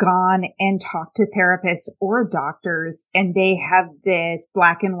gone and talked to therapists or doctors, and they have this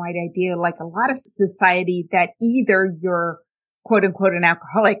black and white idea, like a lot of society, that either you're quote unquote an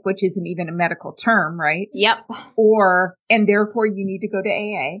alcoholic, which isn't even a medical term, right? Yep. And therefore you need to go to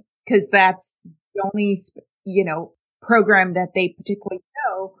AA because that's the only, program that they particularly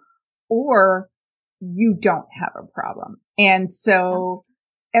know, or you don't have a problem. And so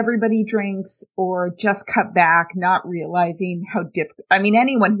everybody drinks or just cut back, not realizing how difficult. I mean,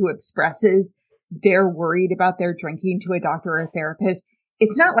 anyone who expresses they're worried about their drinking to a doctor or a therapist,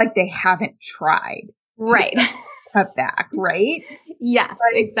 it's not like they haven't tried. Right. Cut back, right? Yes,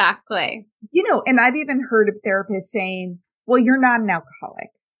 but, exactly. And I've even heard of therapists saying, well, you're not an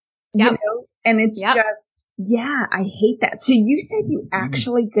alcoholic, and it's just, I hate that. So you said you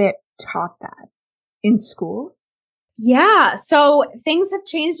actually get taught that in school? Yeah. So things have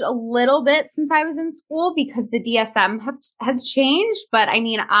changed a little bit since I was in school because the DSM has changed. But I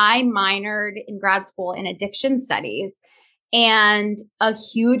mean, I minored in grad school in addiction studies, and a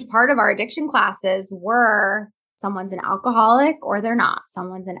huge part of our addiction classes were someone's an alcoholic or they're not,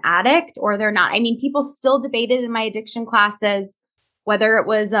 someone's an addict or they're not. I mean, people still debated in my addiction classes whether it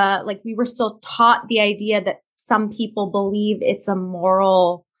was we were still taught the idea that some people believe it's a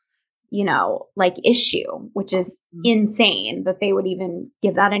moral issue, which is insane that they would even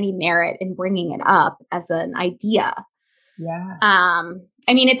give that any merit in bringing it up as an idea. Yeah.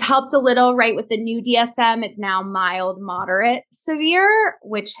 I mean, it's helped a little, right? With the new DSM, it's now mild, moderate, severe,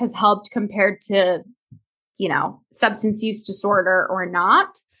 which has helped compared to, substance use disorder or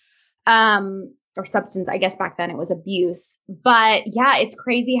not. Or substance, I guess back then it was abuse. But yeah, it's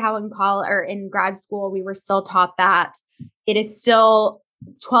crazy how in grad school, we were still taught that. It is still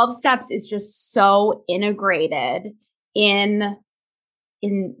 12 steps is just so integrated in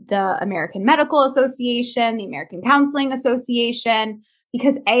the American Medical Association, the American Counseling Association,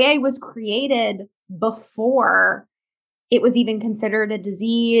 because AA was created before it was even considered a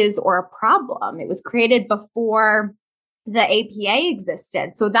disease or a problem. It was created before the APA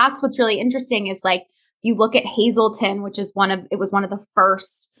existed. So that's what's really interesting is you look at Hazelden, which is one of the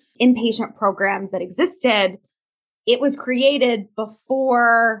first inpatient programs that existed. It was created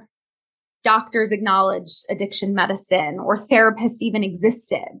before doctors acknowledged addiction medicine or therapists even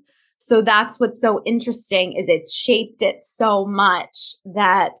existed. So that's what's so interesting is it's shaped it so much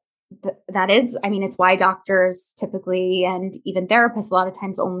that is, I mean, it's why doctors typically and even therapists a lot of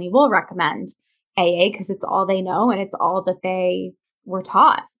times only will recommend AA because it's all they know and it's all that they were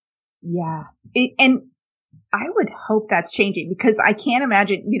taught. Yeah. And I would hope that's changing because I can't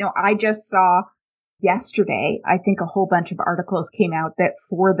imagine, I just saw yesterday, I think a whole bunch of articles came out that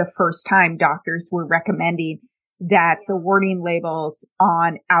for the first time, doctors were recommending that the warning labels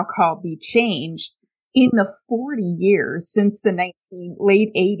on alcohol be changed in the 40 years since the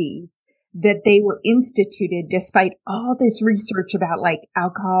late 80s that they were instituted, despite all this research about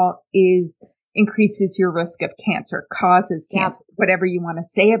alcohol increases your risk of cancer, causes cancer, whatever you want to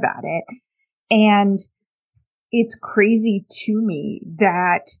say about it. And it's crazy to me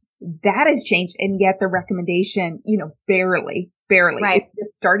that has changed. And yet the recommendation, barely, right. It's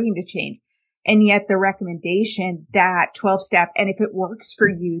just starting to change. And yet the recommendation that 12-step, and if it works for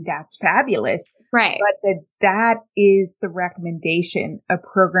you, that's fabulous. Right. But that is the recommendation, a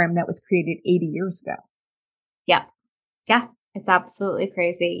program that was created 80 years ago. Yeah. Yeah. It's absolutely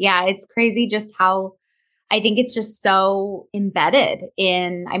crazy. Yeah. It's crazy just how I think it's just so embedded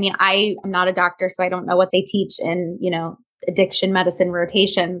in, I mean, I'm not a doctor, so I don't know what they teach in, addiction medicine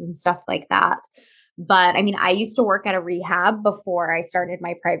rotations and stuff like that. But I mean, I used to work at a rehab before I started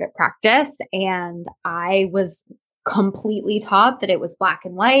my private practice, and I was completely taught that it was black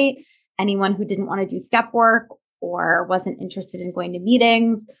and white. Anyone who didn't want to do step work or wasn't interested in going to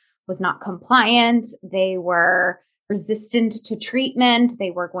meetings was not compliant. They were resistant to treatment. They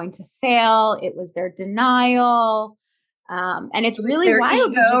were going to fail. It was their denial. And it's really their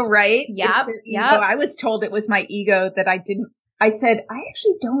wild. Ego, right? Yeah. Yeah. I was told it was my ego that I said, I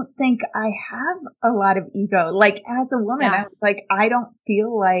actually don't think I have a lot of ego. As a woman, I was like, I don't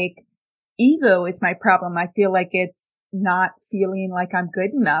feel like ego is my problem. I feel like it's not feeling like I'm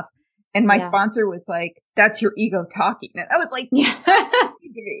good enough. And my sponsor was like, that's your ego talking. And I was like,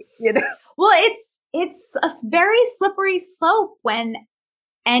 you know? Well, it's a very slippery slope when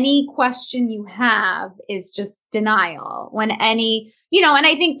any question you have is just denial. When any, and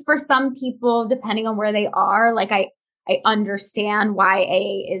I think for some people, depending on where they are, like I understand why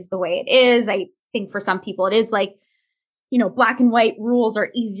AA is the way it is. I think for some people it is like, black and white rules are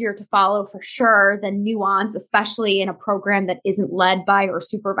easier to follow for sure than nuance, especially in a program that isn't led by or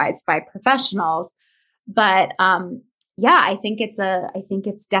supervised by professionals. But I think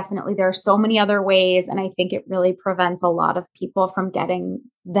it's definitely, there are so many other ways. And I think it really prevents a lot of people from getting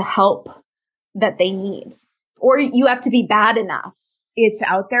the help that they need, or you have to be bad enough. It's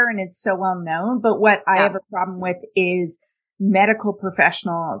out there and it's so well known. But what I have a problem with is medical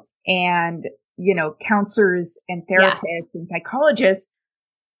professionals and counselors and therapists and psychologists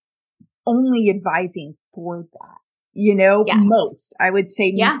only advising for that, most, I would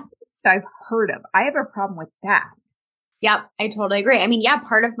say, most I've heard of. I have a problem with that. Yep. I totally agree. I mean,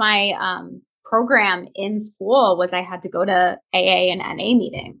 part of my, program in school was I had to go to AA and NA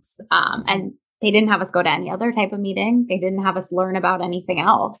meetings. And they didn't have us go to any other type of meeting. They didn't have us learn about anything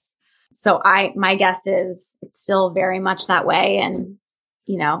else. So my guess is it's still very much that way. And,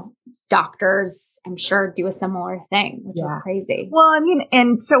 doctors, I'm sure, do a similar thing, which is crazy. Well, I mean,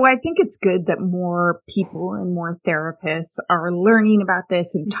 and so I think it's good that more people and more therapists are learning about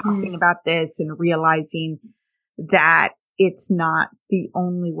this and talking about this and realizing that it's not the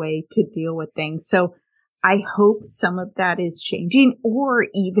only way to deal with things. So I hope some of that is changing, or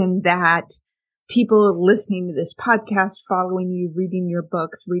even that people listening to this podcast, following you, reading your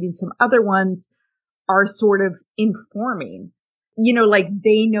books, reading some other ones, are sort of informing. Like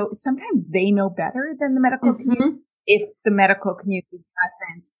sometimes they know better than the medical community if the medical community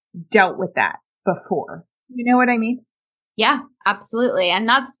hasn't dealt with that before. You know what I mean? Yeah, absolutely. And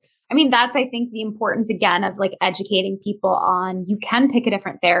that's, I think the importance again of like educating people on, you can pick a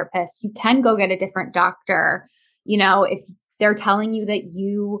different therapist. You can go get a different doctor. If they're telling you that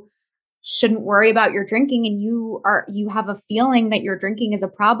you shouldn't worry about your drinking and you have a feeling that your drinking is a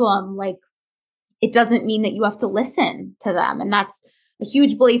problem, like, it doesn't mean that you have to listen to them. And that's a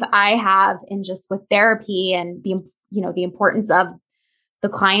huge belief I have in just with therapy and the importance of the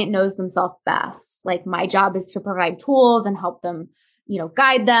client knows themselves best. Like, my job is to provide tools and help them,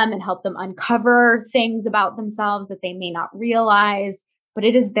 guide them and help them uncover things about themselves that they may not realize, but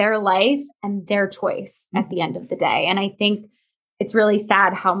it is their life and their choice at the end of the day. And I think it's really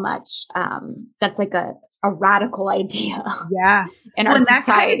sad how much that's like a radical idea. Yeah. In our society.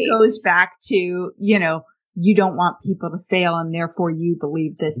 That kind of goes back to, you don't want people to fail and therefore you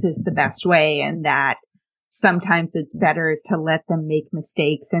believe this is the best way, and that sometimes it's better to let them make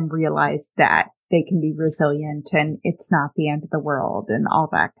mistakes and realize that they can be resilient and it's not the end of the world and all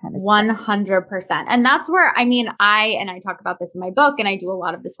that kind of 100%. stuff. And that's where, I talk about this in my book and I do a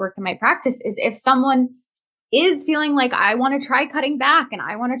lot of this work in my practice, is if someone is feeling like, I want to try cutting back and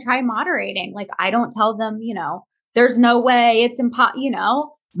I want to try moderating, like, I don't tell them, there's no way, it's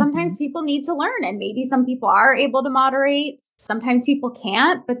impossible, sometimes people need to learn, and maybe some people are able to moderate. Sometimes people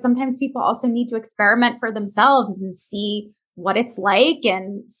can't, but sometimes people also need to experiment for themselves and see what it's like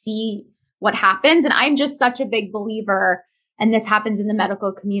and see what happens. And I'm just such a big believer, and this happens in the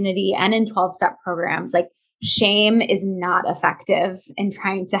medical community and in 12-step programs, like, shame is not effective in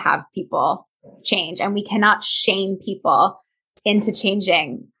trying to have people change. And we cannot shame people into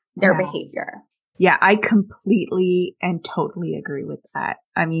changing their behavior. Yeah, I completely and totally agree with that.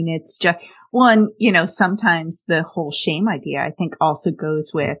 It's just one, sometimes the whole shame idea, I think, also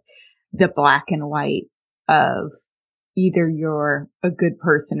goes with the black and white of either you're a good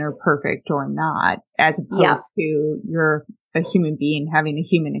person or perfect or not, as opposed to you're a human being having a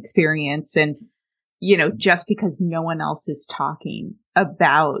human experience. And, just because no one else is talking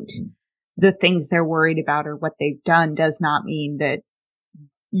about the things they're worried about or what they've done does not mean that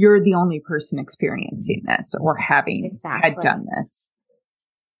you're the only person experiencing this or having had done this.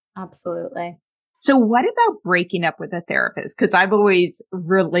 Absolutely. So what about breaking up with a therapist? Because I've always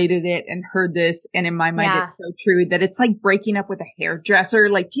related it and heard this, and in my mind it's so true, that it's like breaking up with a hairdresser.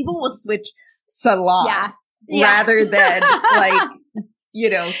 Like, people will switch salon rather than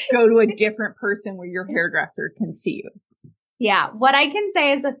go to a different person where your hairdresser can see you. Yeah. What I can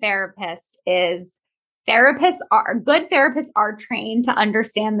say as a therapist is good therapists are trained to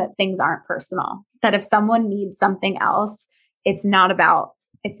understand that things aren't personal, that if someone needs something else, it's not about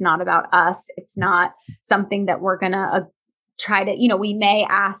us. It's not something that we're going to try to, we may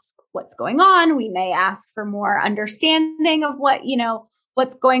ask what's going on. We may ask for more understanding of what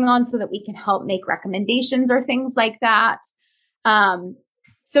what's going on so that we can help make recommendations or things like that.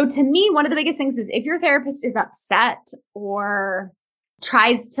 So to me, one of the biggest things is if your therapist is upset or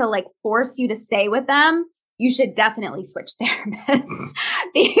tries to like force you to stay with them, you should definitely switch therapists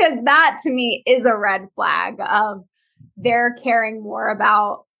because that to me is a red flag of they're caring more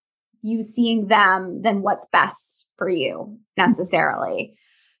about you seeing them than what's best for you necessarily.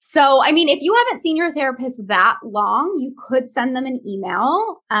 So, I mean, if you haven't seen your therapist that long, you could send them an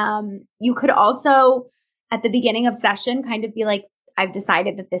email. You could also at the beginning of session kind of be like, I've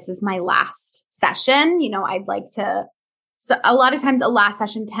decided that this is my last session. You know, I'd like to, so a lot of times a last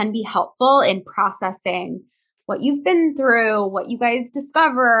session can be helpful in processing what you've been through, what you guys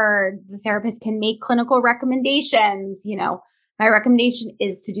discovered. The therapist can make clinical recommendations. You know, my recommendation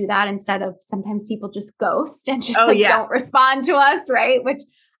is to do that instead of sometimes people just ghost and just don't respond to us, right? Which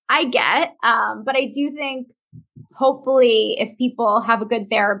I get. But I do think hopefully if people have a good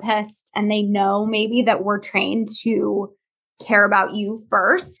therapist and they know maybe that we're trained to care about you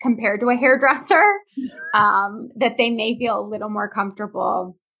first compared to a hairdresser, that they may feel a little more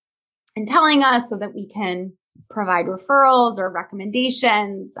comfortable in telling us so that we can provide referrals or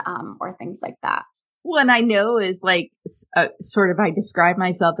recommendations or things like that. Well, and I know is like sort of, I describe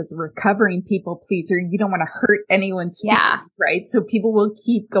myself as a recovering people pleaser. You don't want to hurt anyone's feelings, right? So people will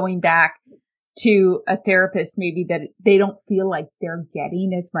keep going back to a therapist maybe that they don't feel like they're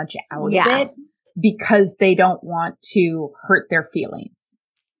getting as much out of it because they don't want to hurt their feelings.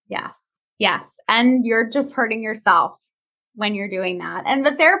 Yes. Yes. And you're just hurting yourself when you're doing that. And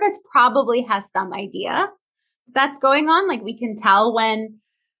the therapist probably has some idea that's going on. Like we can tell when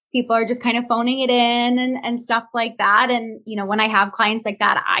people are just kind of phoning it in and stuff like that. And, you know, when I have clients like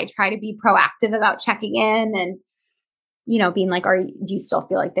that, I try to be proactive about checking in and, you know, being like, do you still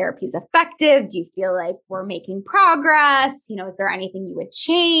feel like therapy is effective? Do you feel like we're making progress? You know, is there anything you would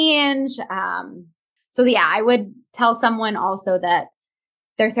change? So yeah, I would tell someone also that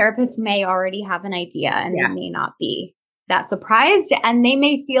their therapist may already have an idea and they may not be that surprised. And they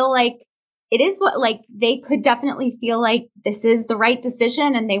may feel like it is they could definitely feel like this is the right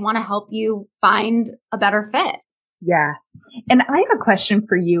decision and they want to help you find a better fit. Yeah. And I have a question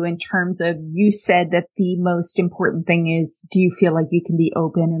for you in terms of, you said that the most important thing is, do you feel like you can be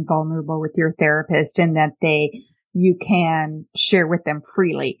open and vulnerable with your therapist and that you can share with them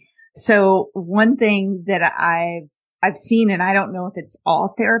freely? So one thing that I've seen, and I don't know if it's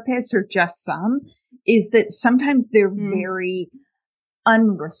all therapists or just some, is that sometimes they're very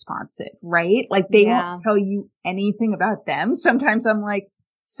unresponsive, right? Like they won't tell you anything about them. Sometimes I'm like,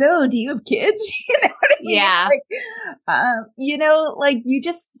 so do you have kids? You know what I mean? Yeah. Like, you know, like you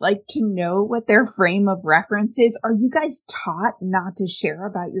just like to know what their frame of reference is. Are you guys taught not to share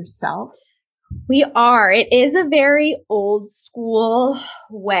about yourself? We are. It is a very old school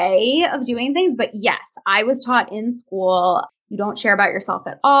way of doing things. But yes, I was taught in school, you don't share about yourself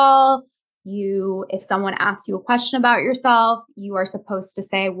at all. If someone asks you a question about yourself, you are supposed to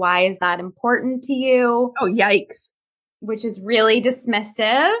say, why is that important to you? Oh, yikes. Which is really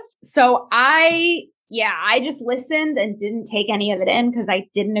dismissive. So I just listened and didn't take any of it in because I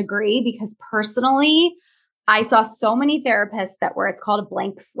didn't agree, because personally, I saw so many therapists it's called a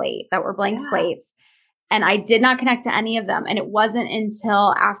blank slate, that were blank slates. And I did not connect to any of them. And it wasn't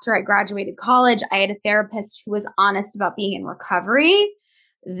until after I graduated college, I had a therapist who was honest about being in recovery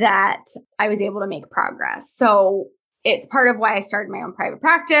that I was able to make progress. So it's part of why I started my own private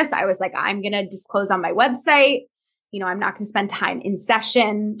practice. I was like, I'm going to disclose on my website. You know, I'm not going to spend time in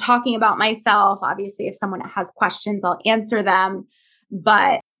session talking about myself. Obviously, if someone has questions, I'll answer them.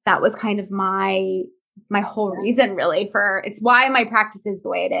 But that was kind of my whole reason really it's why my practice is the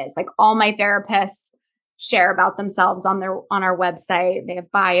way it is. Like all my therapists share about themselves on our website. They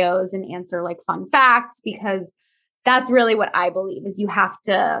have bios and answer like fun facts, because that's really what I believe is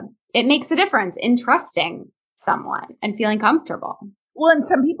it makes a difference in trusting someone and feeling comfortable. Well, and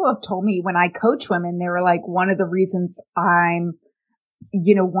some people have told me when I coach women, they were like, one of the reasons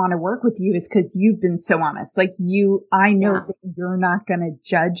want to work with you is because you've been so honest. Like I know that you're not going to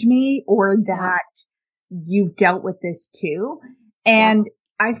judge me, or that you've dealt with this too. And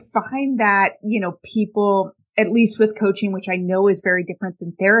I find that, people, at least with coaching, which I know is very different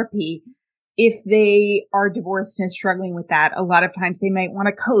than therapy, if they are divorced and struggling with that, a lot of times they might want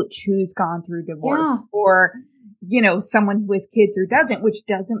a coach who's gone through divorce or, someone who has kids or doesn't, which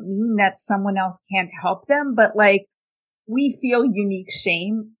doesn't mean that someone else can't help them. But like, we feel unique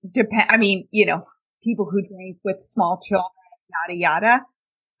shame. People who drink with small children, yada, yada.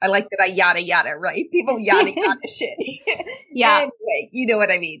 I like that I yada yada, right? People yada yada shit. Yeah. Anyway, you know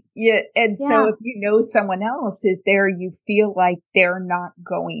what I mean? Yeah. And so if you know someone else is there, you feel like they're not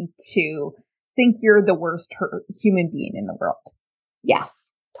going to think you're the worst human being in the world. Yes.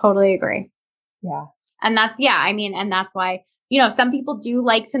 Totally agree. Yeah. And that's why, some people do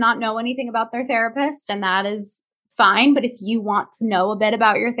like to not know anything about their therapist, and that is fine. But if you want to know a bit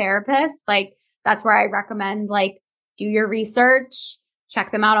about your therapist, like that's where I recommend, like, do your research,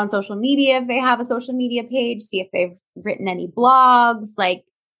 check them out on social media if they have a social media page, see if they've written any blogs, like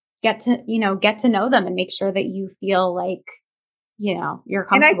get to know them and make sure that you feel like, you're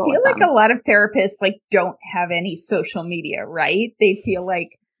comfortable. And I feel with like a lot of therapists like don't have any social media, right? They feel like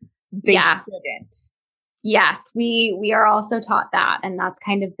they shouldn't. Yes, we are also taught that. And that's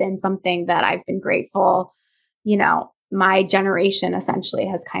kind of been something that I've been grateful, my generation essentially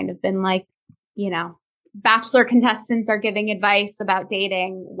has kind of been like, Bachelor contestants are giving advice about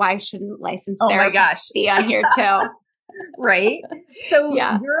dating. Why shouldn't licensed therapists be on here too? Right. So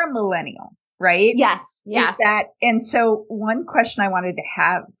you're a millennial, right? Yes. Yes. And so one question I wanted to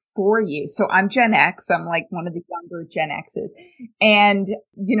have for you. So I'm Gen X. I'm like one of the younger Gen X's. And,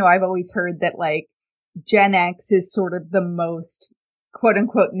 I've always heard that like Gen X is sort of the most quote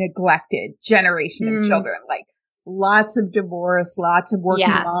unquote neglected generation of children. Like lots of divorce, lots of working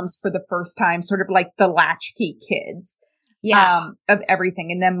moms for the first time, sort of like the latchkey kids. Of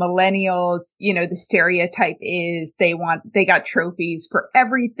everything. And then millennials, the stereotype is they got trophies for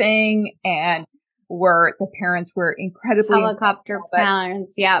everything, and the parents were incredibly helicopter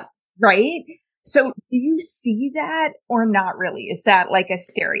parents. Yep. Right. So do you see that or not really? Is that like a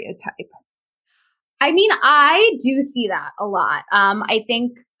stereotype? I mean, I do see that a lot. I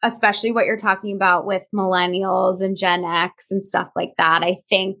think especially what you're talking about with millennials and Gen X and stuff like that. I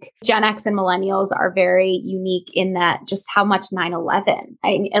think Gen X and millennials are very unique in that just how much 9/11,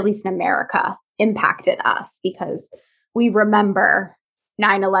 at least in America, impacted us, because we remember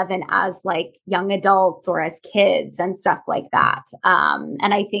 9/11 as like young adults or as kids and stuff like that.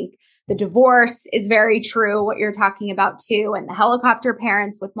 And I think the divorce is very true, what you're talking about too. And the helicopter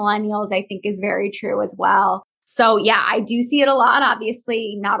parents with millennials, I think, is very true as well. So yeah, I do see it a lot.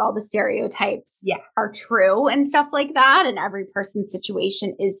 Obviously, not all the stereotypes are true and stuff like that. And every person's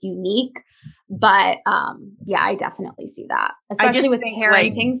situation is unique. But I definitely see that, especially with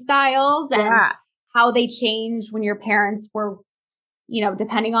parenting styles and how they change when your parents were,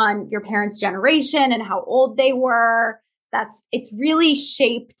 depending on your parents' generation and how old they were. It's really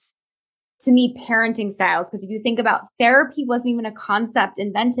shaped, to me, parenting styles. Because if you think about therapy, wasn't even a concept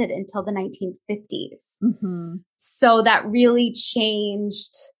invented until the 1950s. Mm-hmm. So that really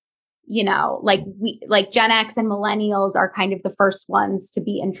changed, like Gen X and millennials are kind of the first ones to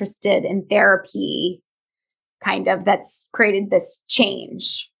be interested in therapy, kind of, that's created this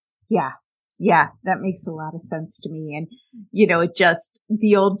change. Yeah. Yeah. That makes a lot of sense to me. And, just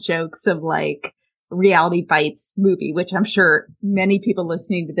the old jokes of like, Reality Bites movie, which I'm sure many people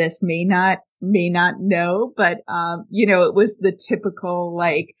listening to this may not know, but, it was the typical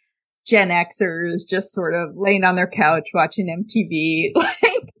like Gen Xers just sort of laying on their couch watching MTV,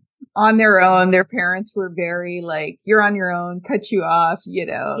 like on their own. Their parents were very like, you're on your own, cut you off, kind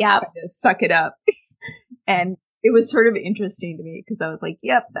of suck it up. And it was sort of interesting to me because I was like,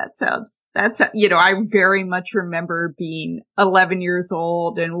 yep, I very much remember being 11 years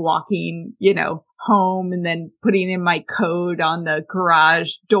old and walking, home and then putting in my code on the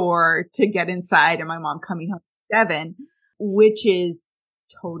garage door to get inside, and my mom coming home at 7, which is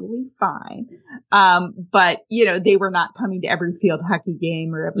totally fine. But they were not coming to every field hockey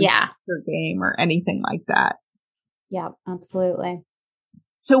game or every soccer game or anything like that. Yeah, absolutely.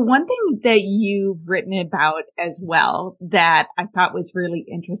 So one thing that you've written about as well that I thought was really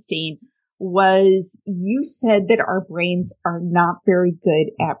interesting was you said that our brains are not very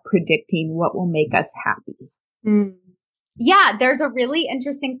good at predicting what will make us happy. Mm. Yeah, there's a really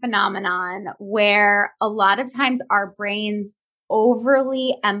interesting phenomenon where a lot of times our brains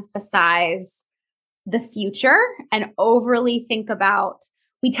overly emphasize the future and overly think about,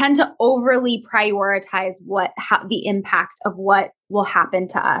 we tend to overly prioritize the impact of what will happen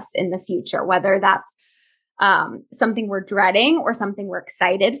to us in the future, whether that's something we're dreading or something we're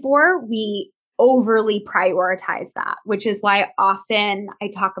excited for. We overly prioritize that, which is why often I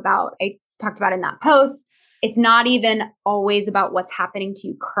talked about in that post, it's not even always about what's happening to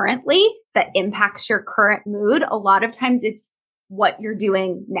you currently that impacts your current mood. A lot of times it's what you're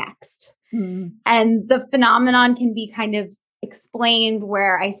doing next. Mm. And the phenomenon can be kind of explained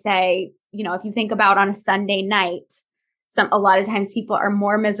where I say, if you think about on a Sunday night, a lot of times people are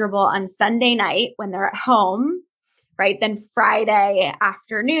more miserable on Sunday night when they're at home right, than Friday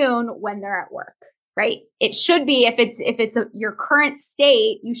afternoon when they're at work, right? It should be, if it's your current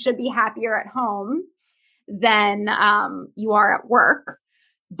state, you should be happier at home than you are at work.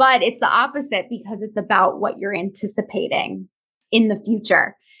 But it's the opposite because it's about what you're anticipating in the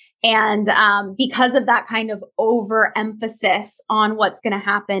future. And because of that kind of overemphasis on what's going to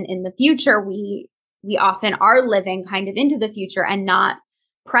happen in the future, we often are living kind of into the future and not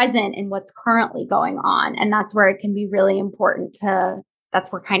present in what's currently going on. And that's where it can be really important that's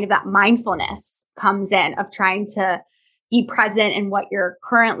where kind of that mindfulness comes in, of trying to be present in what you're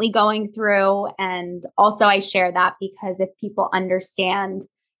currently going through. And also I share that because if people understand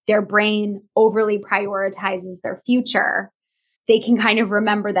their brain overly prioritizes their future, they can kind of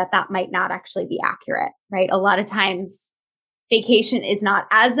remember that might not actually be accurate, right? A lot of times vacation is not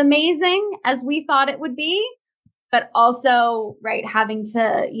as amazing as we thought it would be, but also, right, having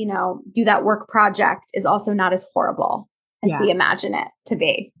to, do that work project is also not as horrible as we imagine it to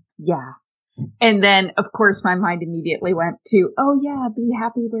be. Yeah. And then, of course, my mind immediately went to, oh yeah, be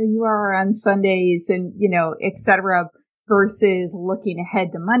happy where you are on Sundays and, et cetera, versus looking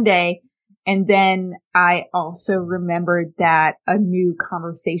ahead to Monday. And then I also remembered that a new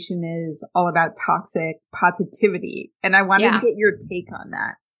conversation is all about toxic positivity. And I wanted to get your take on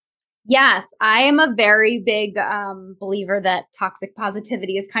that. Yes, I am a very big believer that toxic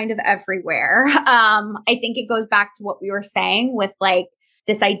positivity is kind of everywhere. I think it goes back to what we were saying with like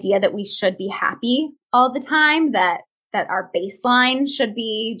this idea that we should be happy all the time, that our baseline should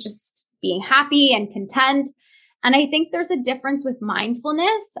be just being happy and content. And I think there's a difference with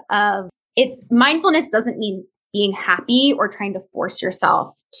mindfulness mindfulness doesn't mean being happy or trying to force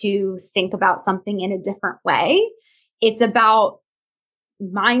yourself to think about something in a different way. It's about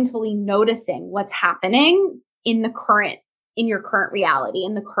mindfully noticing what's happening in your current reality,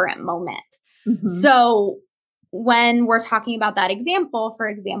 in the current moment. Mm-hmm. So when we're talking about that example, for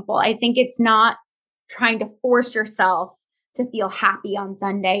example, I think it's not trying to force yourself to feel happy on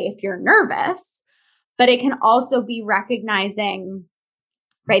Sunday if you're nervous, but it can also be recognizing,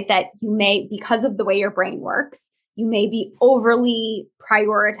 right, that you may, because of the way your brain works, you may be overly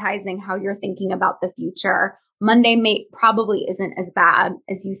prioritizing how you're thinking about the future. Monday probably isn't as bad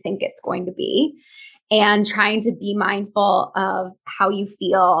as you think it's going to be, and trying to be mindful of how you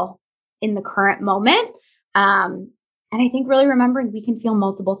feel in the current moment. And I think really remembering we can feel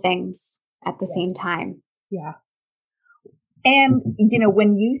multiple things at the same time. Yeah. And,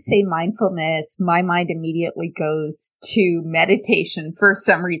 when you say mindfulness, my mind immediately goes to meditation for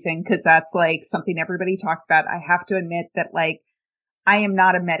some reason, because that's like something everybody talks about. I have to admit that I am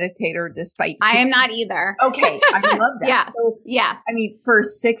not a meditator despite. I am not either. Okay. I love that. Yes. So, yes. I mean, for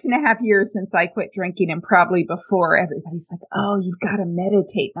 6.5 years since I quit drinking, and probably before, everybody's like, oh, you've got to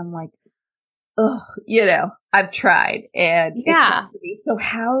meditate. And I'm like, ugh, I've tried. And it's not for me. So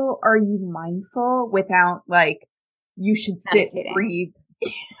how are you mindful without you should sit, breathe?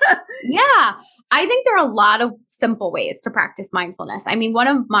 Yeah. I think there are a lot of simple ways to practice mindfulness. I mean, one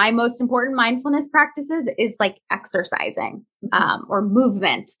of my most important mindfulness practices is exercising, or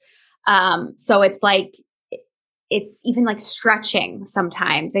movement. So it's even stretching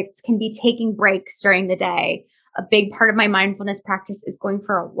sometimes. It can be taking breaks during the day. A big part of my mindfulness practice is going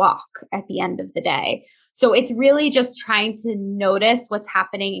for a walk at the end of the day. So it's really just trying to notice what's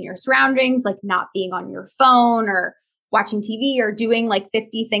happening in your surroundings, not being on your phone or watching TV or doing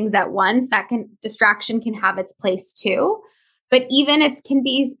 50 things at once. Distraction can have its place too. But even it can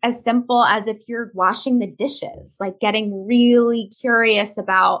be as simple as if you're washing the dishes, getting really curious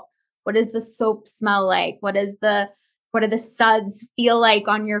about, what does the soap smell like? What do the suds feel like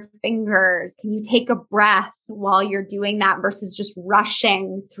on your fingers? Can you take a breath while you're doing that versus just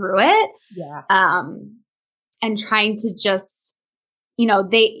rushing through it? Yeah. And trying to just,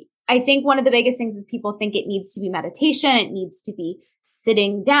 I think one of the biggest things is people think it needs to be meditation. It needs to be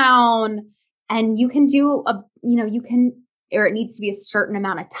sitting down, and you can do or it needs to be a certain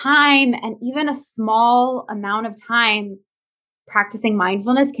amount of time, and even a small amount of time practicing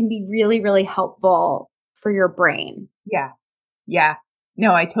mindfulness can be really, really helpful for your brain. Yeah. Yeah.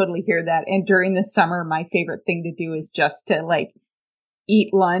 No, I totally hear that. And during the summer, my favorite thing to do is just to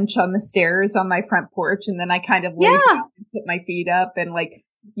eat lunch on the stairs on my front porch. And then I kind of lay down and put my feet up and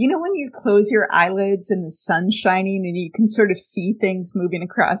when you close your eyelids and the sun's shining and you can sort of see things moving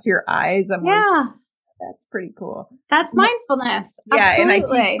across your eyes. I'm that's pretty cool. That's mindfulness. Yeah. Absolutely. And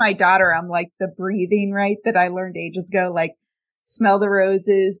I teach my daughter, I'm the breathing, right, that I learned ages ago, smell the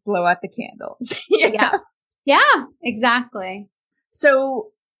roses, blow out the candles. Yeah, exactly. So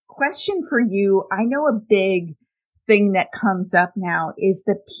question for you. I know a big thing that comes up now is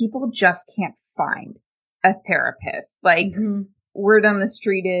that people just can't find a therapist. Like word on the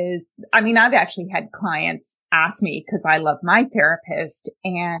street is, I mean, I've actually had clients ask me because I love my therapist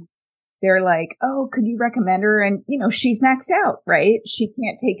and they're like, oh, could you recommend her? And, you know, she's maxed out, right? She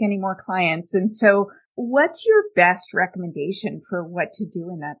can't take any more clients. And so what's your best recommendation for what to do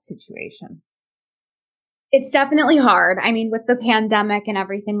in that situation? It's definitely hard. I mean, with the pandemic and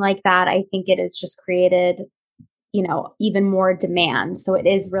everything like that, I think it has just created, you know, even more demand. So it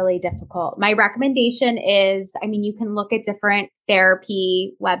is really difficult. My recommendation is, I mean, you can look at different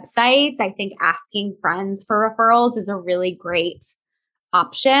therapy websites. I think asking friends for referrals is a really great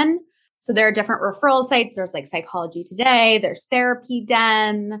option. So there are different referral sites. There's like Psychology Today, there's Therapy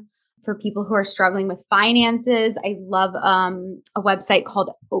Den. For people who are struggling with finances, I love a website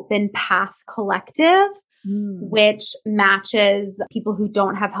called Open Path Collective, which matches people who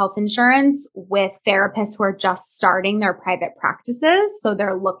don't have health insurance with therapists who are just starting their private practices. So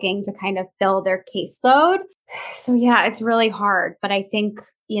they're looking to kind of fill their caseload. So yeah, it's really hard, but I think,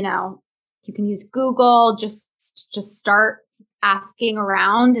 you know, you can use Google, just start asking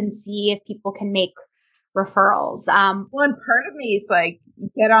around and see if people can make referrals. Well, and part of me is like,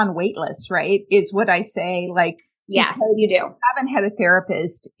 get on wait lists, right? Is what I say. Like, yes, you do. I haven't had a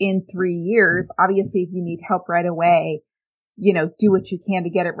therapist in 3 years. Obviously, if you need help right away, you know, do what you can to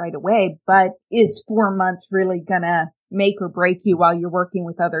get it right away. But is 4 months really gonna make or break you while you're working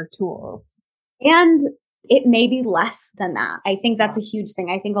with other tools? And it may be less than that. I think that's a huge thing.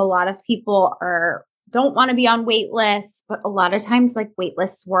 I think a lot of people don't want to be on wait lists, but a lot of times like wait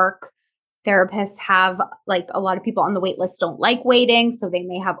lists work. Therapists have, like, a lot of people on the wait list don't like waiting, so they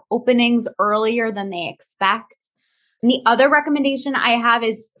may have openings earlier than they expect. And the other recommendation I have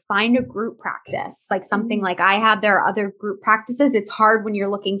is find a group practice, like something like I have. There are other group practices. It's hard when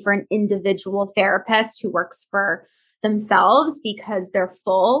you're looking for an individual therapist who works for themselves because they're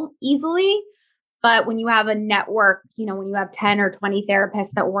full easily. But when you have a network, you know, when you have 10 or 20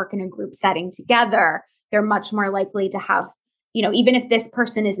 therapists that work in a group setting together, they're much more likely to have, you know, even if this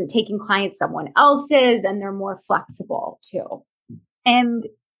person isn't taking clients, someone else is, and they're more flexible too. And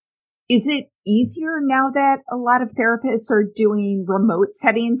is it easier now that a lot of therapists are doing remote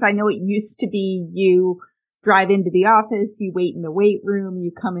settings? I know it used to be you drive into the office, you wait in the wait room,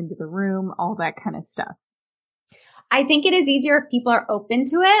 you come into the room, all that kind of stuff. I think it is easier if people are open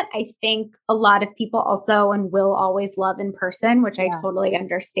to it. I think a lot of people also and will always love in person, which I totally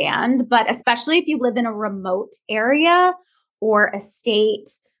understand. But especially if you live in a remote area or a state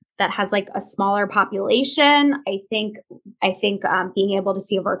that has like a smaller population, I think being able to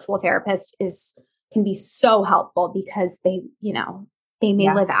see a virtual therapist can be so helpful because they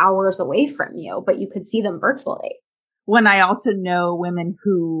may live hours away from you, but you could see them virtually. When I also know women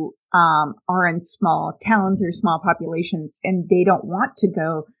who are in small towns or small populations and they don't want to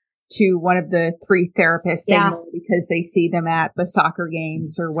go to one of the 3 therapists they know because they see them at the soccer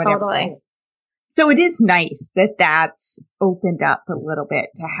games or whatever. Totally. So it is nice that that's opened up a little bit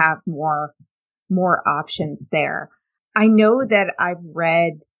to have more options there. I know that I've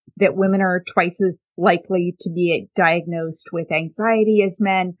read that women are twice as likely to be diagnosed with anxiety as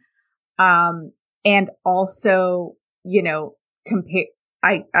men. And also, you know,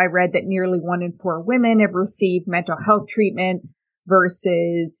 I read that nearly 1 in 4 women have received mental health treatment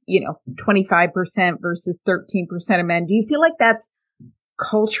versus, you know, 25% versus 13% of men. Do you feel like that's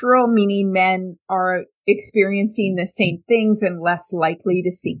cultural, meaning men are experiencing the same things and less likely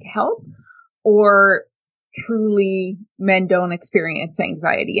to seek help, or truly men don't experience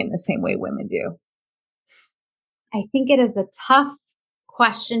anxiety in the same way women do? I think it is a tough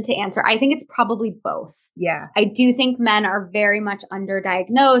question to answer. I think it's probably both. Yeah. I do think men are very much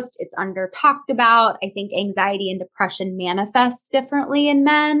underdiagnosed. It's under talked about. I think anxiety and depression manifests differently in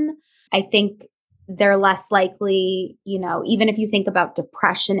men. I think they're less likely, you know, even if you think about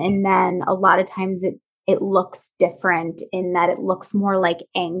depression in men, a lot of times it looks different in that it looks more like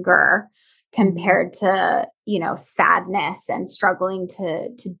anger compared to, you know, sadness and struggling to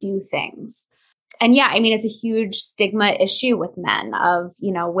do things. And yeah, I mean, it's a huge stigma issue with men of,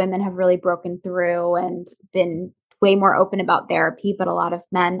 you know, women have really broken through and been way more open about therapy, but a lot of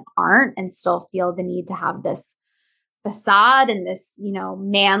men aren't and still feel the need to have this facade and this, you know,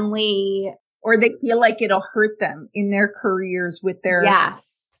 manly. Or they feel like it'll hurt them in their careers with their,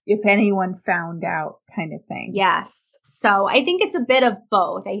 if anyone found out kind of thing. Yes. So I think it's a bit of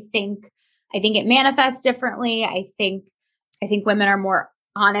both. I think it manifests differently. I think women are more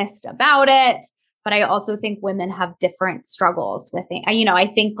honest about it. But I also think women have different struggles with it. You know, I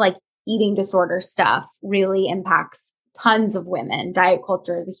think like eating disorder stuff really impacts tons of women. Diet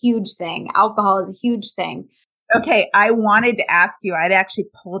culture is a huge thing. Alcohol is a huge thing. Okay, I wanted to ask you, I'd actually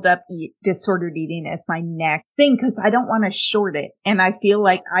pulled up disordered eating as my next thing because I don't want to short it. And I feel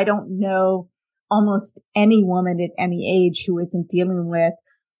like I don't know almost any woman at any age who isn't dealing with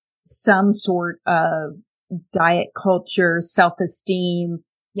some sort of diet culture, self-esteem,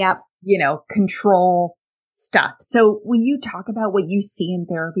 Yep. Control stuff. So will you talk about what you see in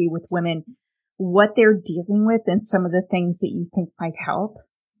therapy with women, what they're dealing with and some of the things that you think might help?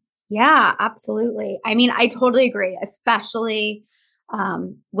 Yeah, absolutely. I mean, I totally agree, especially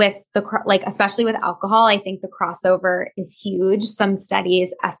with especially with alcohol. I think the crossover is huge. Some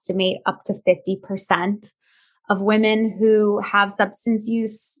studies estimate up to 50% of women who have substance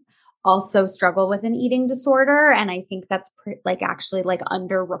use also struggle with an eating disorder. And I think that's actually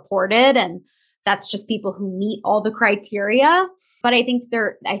underreported. And that's just people who meet all the criteria. But I think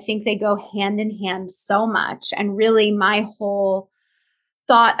they go hand in hand so much. And really my whole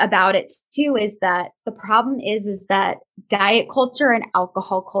thought about it too is that the problem is that diet culture and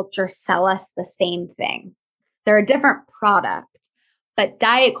alcohol culture sell us the same thing. They're a different product, but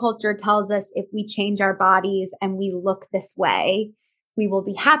diet culture tells us if we change our bodies and we look this way, we will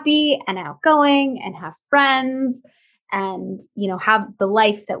be happy and outgoing and have friends and, have the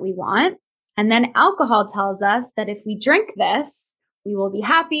life that we want. And then alcohol tells us that if we drink this, we will be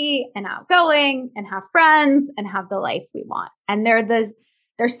happy and outgoing and have friends and have the life we want. And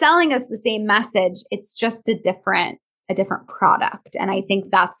they're selling us the same message. It's just a different product. And I think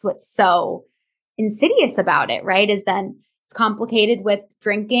that's what's so insidious about it, right? Is then it's complicated with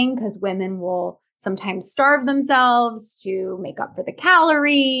drinking because women will sometimes starve themselves to make up for the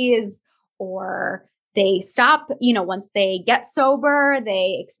calories, or they stop, once they get sober,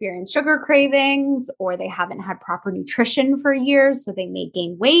 they experience sugar cravings, or they haven't had proper nutrition for years, so they may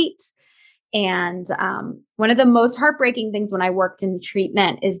gain weight. And one of the most heartbreaking things when I worked in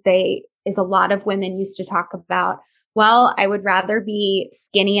treatment is a lot of women used to talk about, well, I would rather be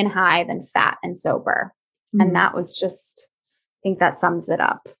skinny and high than fat and sober. Mm-hmm. And that was just, I think that sums it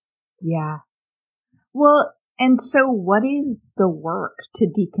up. Yeah. Well, and so what is the work to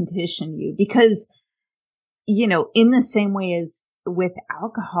decondition you? Because, in the same way as with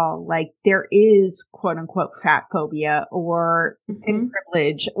alcohol, there is quote unquote fat phobia or thin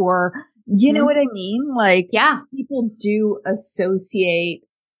privilege or, know what I mean? People do associate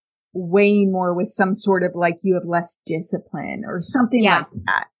way more with some sort of you have less discipline or something like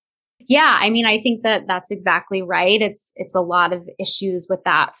that. Yeah. I mean, I think that that's exactly right. It's a lot of issues with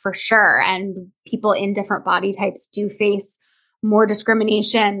that for sure. And people in different body types do face more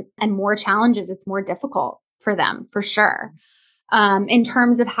discrimination and more challenges. It's more difficult for them for sure. In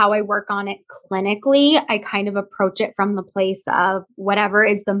terms of how I work on it clinically, I kind of approach it from the place of whatever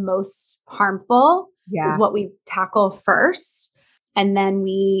is the most harmful is what we tackle first. And then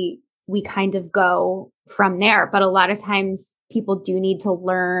we kind of go from there. But a lot of times people do need to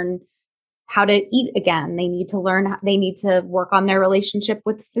learn how to eat again. They need to work on their relationship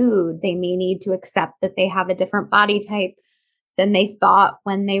with food. They may need to accept that they have a different body type than they thought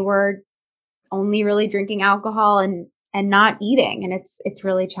when they were only really drinking alcohol and not eating. And it's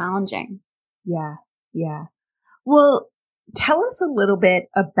really challenging. Yeah. Yeah. Well, tell us a little bit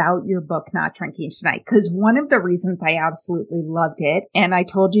about your book, Not Drinking Tonight, because one of the reasons I absolutely loved it, and I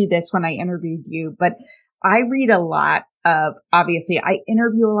told you this when I interviewed you, but I read a lot of, obviously, I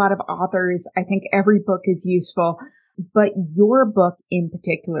interview a lot of authors. I think every book is useful, but your book in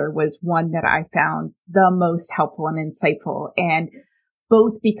particular was one that I found the most helpful and insightful. And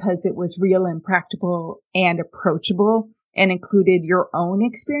both because it was real and practical and approachable and included your own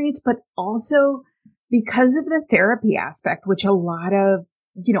experience, but also because of the therapy aspect, which a lot of,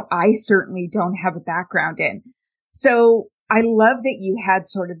 I certainly don't have a background in. So I love that you had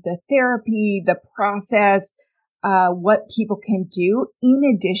sort of the therapy, the process, what people can do in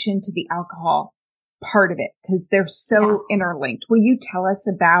addition to the alcohol part of it, because they're so interlinked. Will you tell us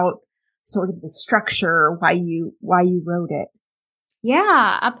about sort of the structure, why you wrote it?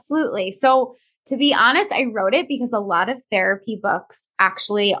 Yeah, absolutely. So to be honest, I wrote it because a lot of therapy books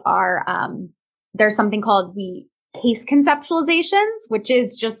actually are, there's something called case conceptualizations, which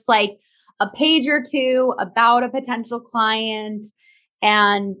is just like a page or two about a potential client.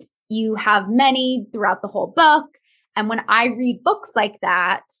 And you have many throughout the whole book. And when I read books like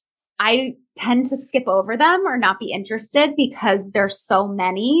that, I tend to skip over them or not be interested because there's so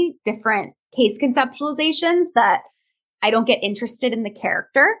many different case conceptualizations that I don't get interested in the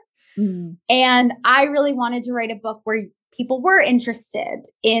character. Mm. And I really wanted to write a book where people were interested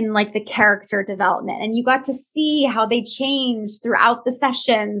in the character development and you got to see how they changed throughout the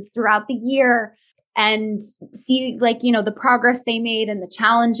sessions, throughout the year. and see the progress they made and the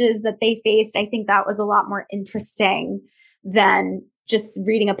challenges that they faced. I think that was a lot more interesting than just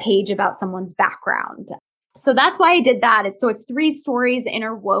reading a page about someone's background. So that's why I did that. It's 3 stories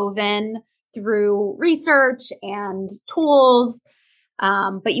interwoven through research and tools.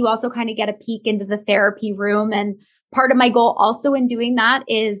 But you also kind of get a peek into the therapy room. And part of my goal also in doing that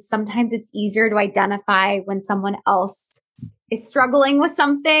is sometimes it's easier to identify when someone else is struggling with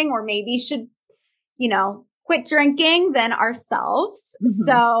something or maybe should, quit drinking than ourselves. Mm-hmm.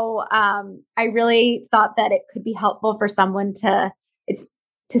 So I really thought that it could be helpful for someone to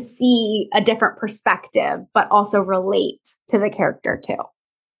see a different perspective, but also relate to the character too.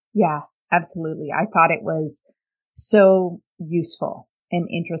 Yeah, absolutely. I thought it was so useful and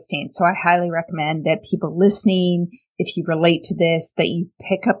interesting. So I highly recommend that people listening, if you relate to this, that you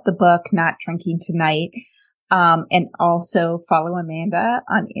pick up the book, Not Drinking Tonight. And also follow Amanda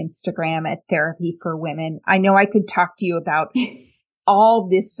on Instagram at Therapy for Women. I know I could talk to you about all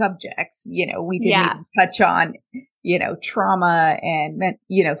these subjects. We didn't even touch on, trauma and,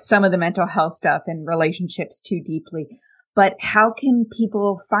 some of the mental health stuff and relationships too deeply. But how can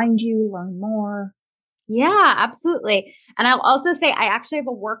people find you, learn more? Yeah, absolutely. And I'll also say I actually have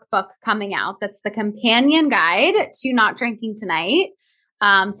a workbook coming out that's the companion guide to Not Drinking Tonight.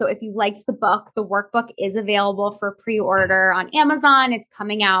 So if you liked the book, the workbook is available for pre-order on Amazon. It's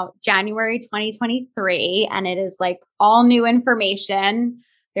coming out January 2023, and it is all new information.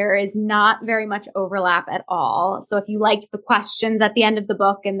 There is not very much overlap at all. So if you liked the questions at the end of the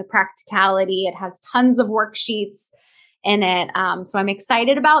book and the practicality, it has tons of worksheets in it. So I'm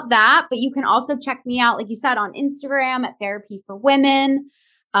excited about that. But you can also check me out, like you said, on Instagram at Therapy for Women.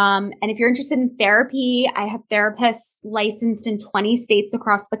 And if you're interested in therapy, I have therapists licensed in 20 states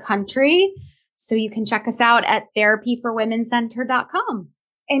across the country. So you can check us out at therapyforwomencenter.com.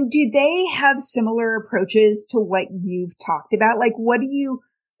 And do they have similar approaches to what you've talked about? What do you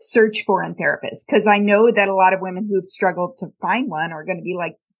search for in therapists? Because I know that a lot of women who've struggled to find one are going to be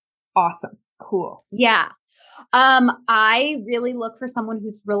awesome, cool. Yeah. I really look for someone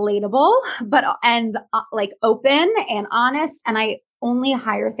who's relatable, and open and honest. And I only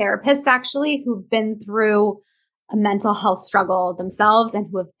hire therapists actually who've been through a mental health struggle themselves and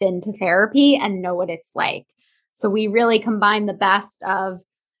who have been to therapy and know what it's like. So we really combine the best of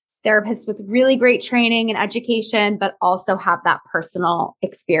therapists with really great training and education, but also have that personal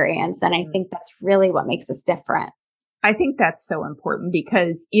experience. And I think that's really what makes us different. I think that's so important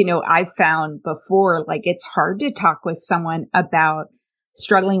because, I've found before, it's hard to talk with someone about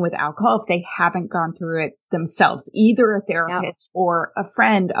struggling with alcohol if they haven't gone through it themselves, either a therapist or a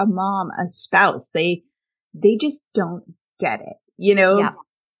friend, a mom, a spouse. They just don't get it, Yeah.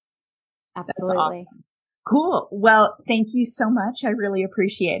 Absolutely. Awesome. Cool. Well, thank you so much. I really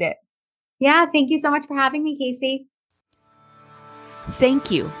appreciate it. Yeah. Thank you so much for having me, Casey. Thank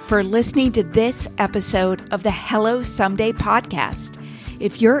you for listening to this episode of the Hello Someday podcast.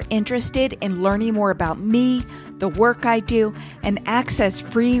 If you're interested in learning more about me, the work I do, and access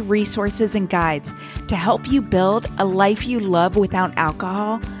free resources and guides to help you build a life you love without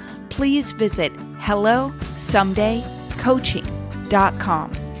alcohol, please visit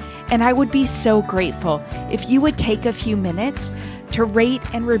hellosomedaycoaching.com. And I would be so grateful if you would take a few minutes to rate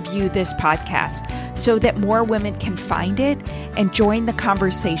and review this podcast so that more women can find it and join the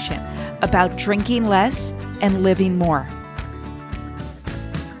conversation about drinking less and living more.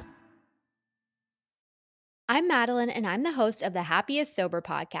 I'm Madeline, and I'm the host of the Happiest Sober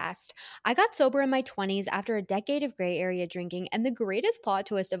podcast. I got sober in my 20s after a decade of gray area drinking, and the greatest plot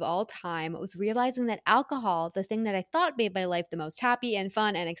twist of all time was realizing that alcohol, the thing that I thought made my life the most happy and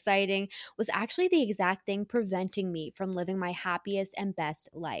fun and exciting, was actually the exact thing preventing me from living my happiest and best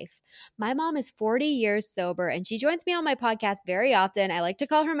life. My mom is 40 years sober, and she joins me on my podcast very often. I like to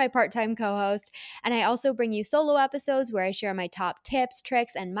call her my part-time co-host, and I also bring you solo episodes where I share my top tips,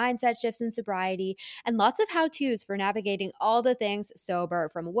 tricks, and mindset shifts in sobriety, and lots of how-tos for navigating all the things sober,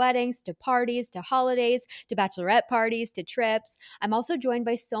 from weddings to parties to holidays to bachelorette parties to trips. I'm also joined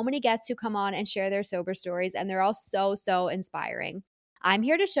by so many guests who come on and share their sober stories, and they're all so inspiring. I'm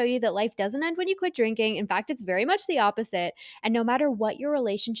here to show you that life doesn't end when you quit drinking. In fact, it's very much the opposite. And no matter what your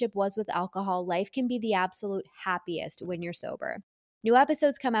relationship was with alcohol, life can be the absolute happiest when you're sober. New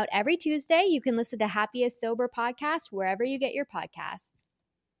episodes come out every Tuesday. You can listen to Happiest Sober podcast wherever you get your podcasts.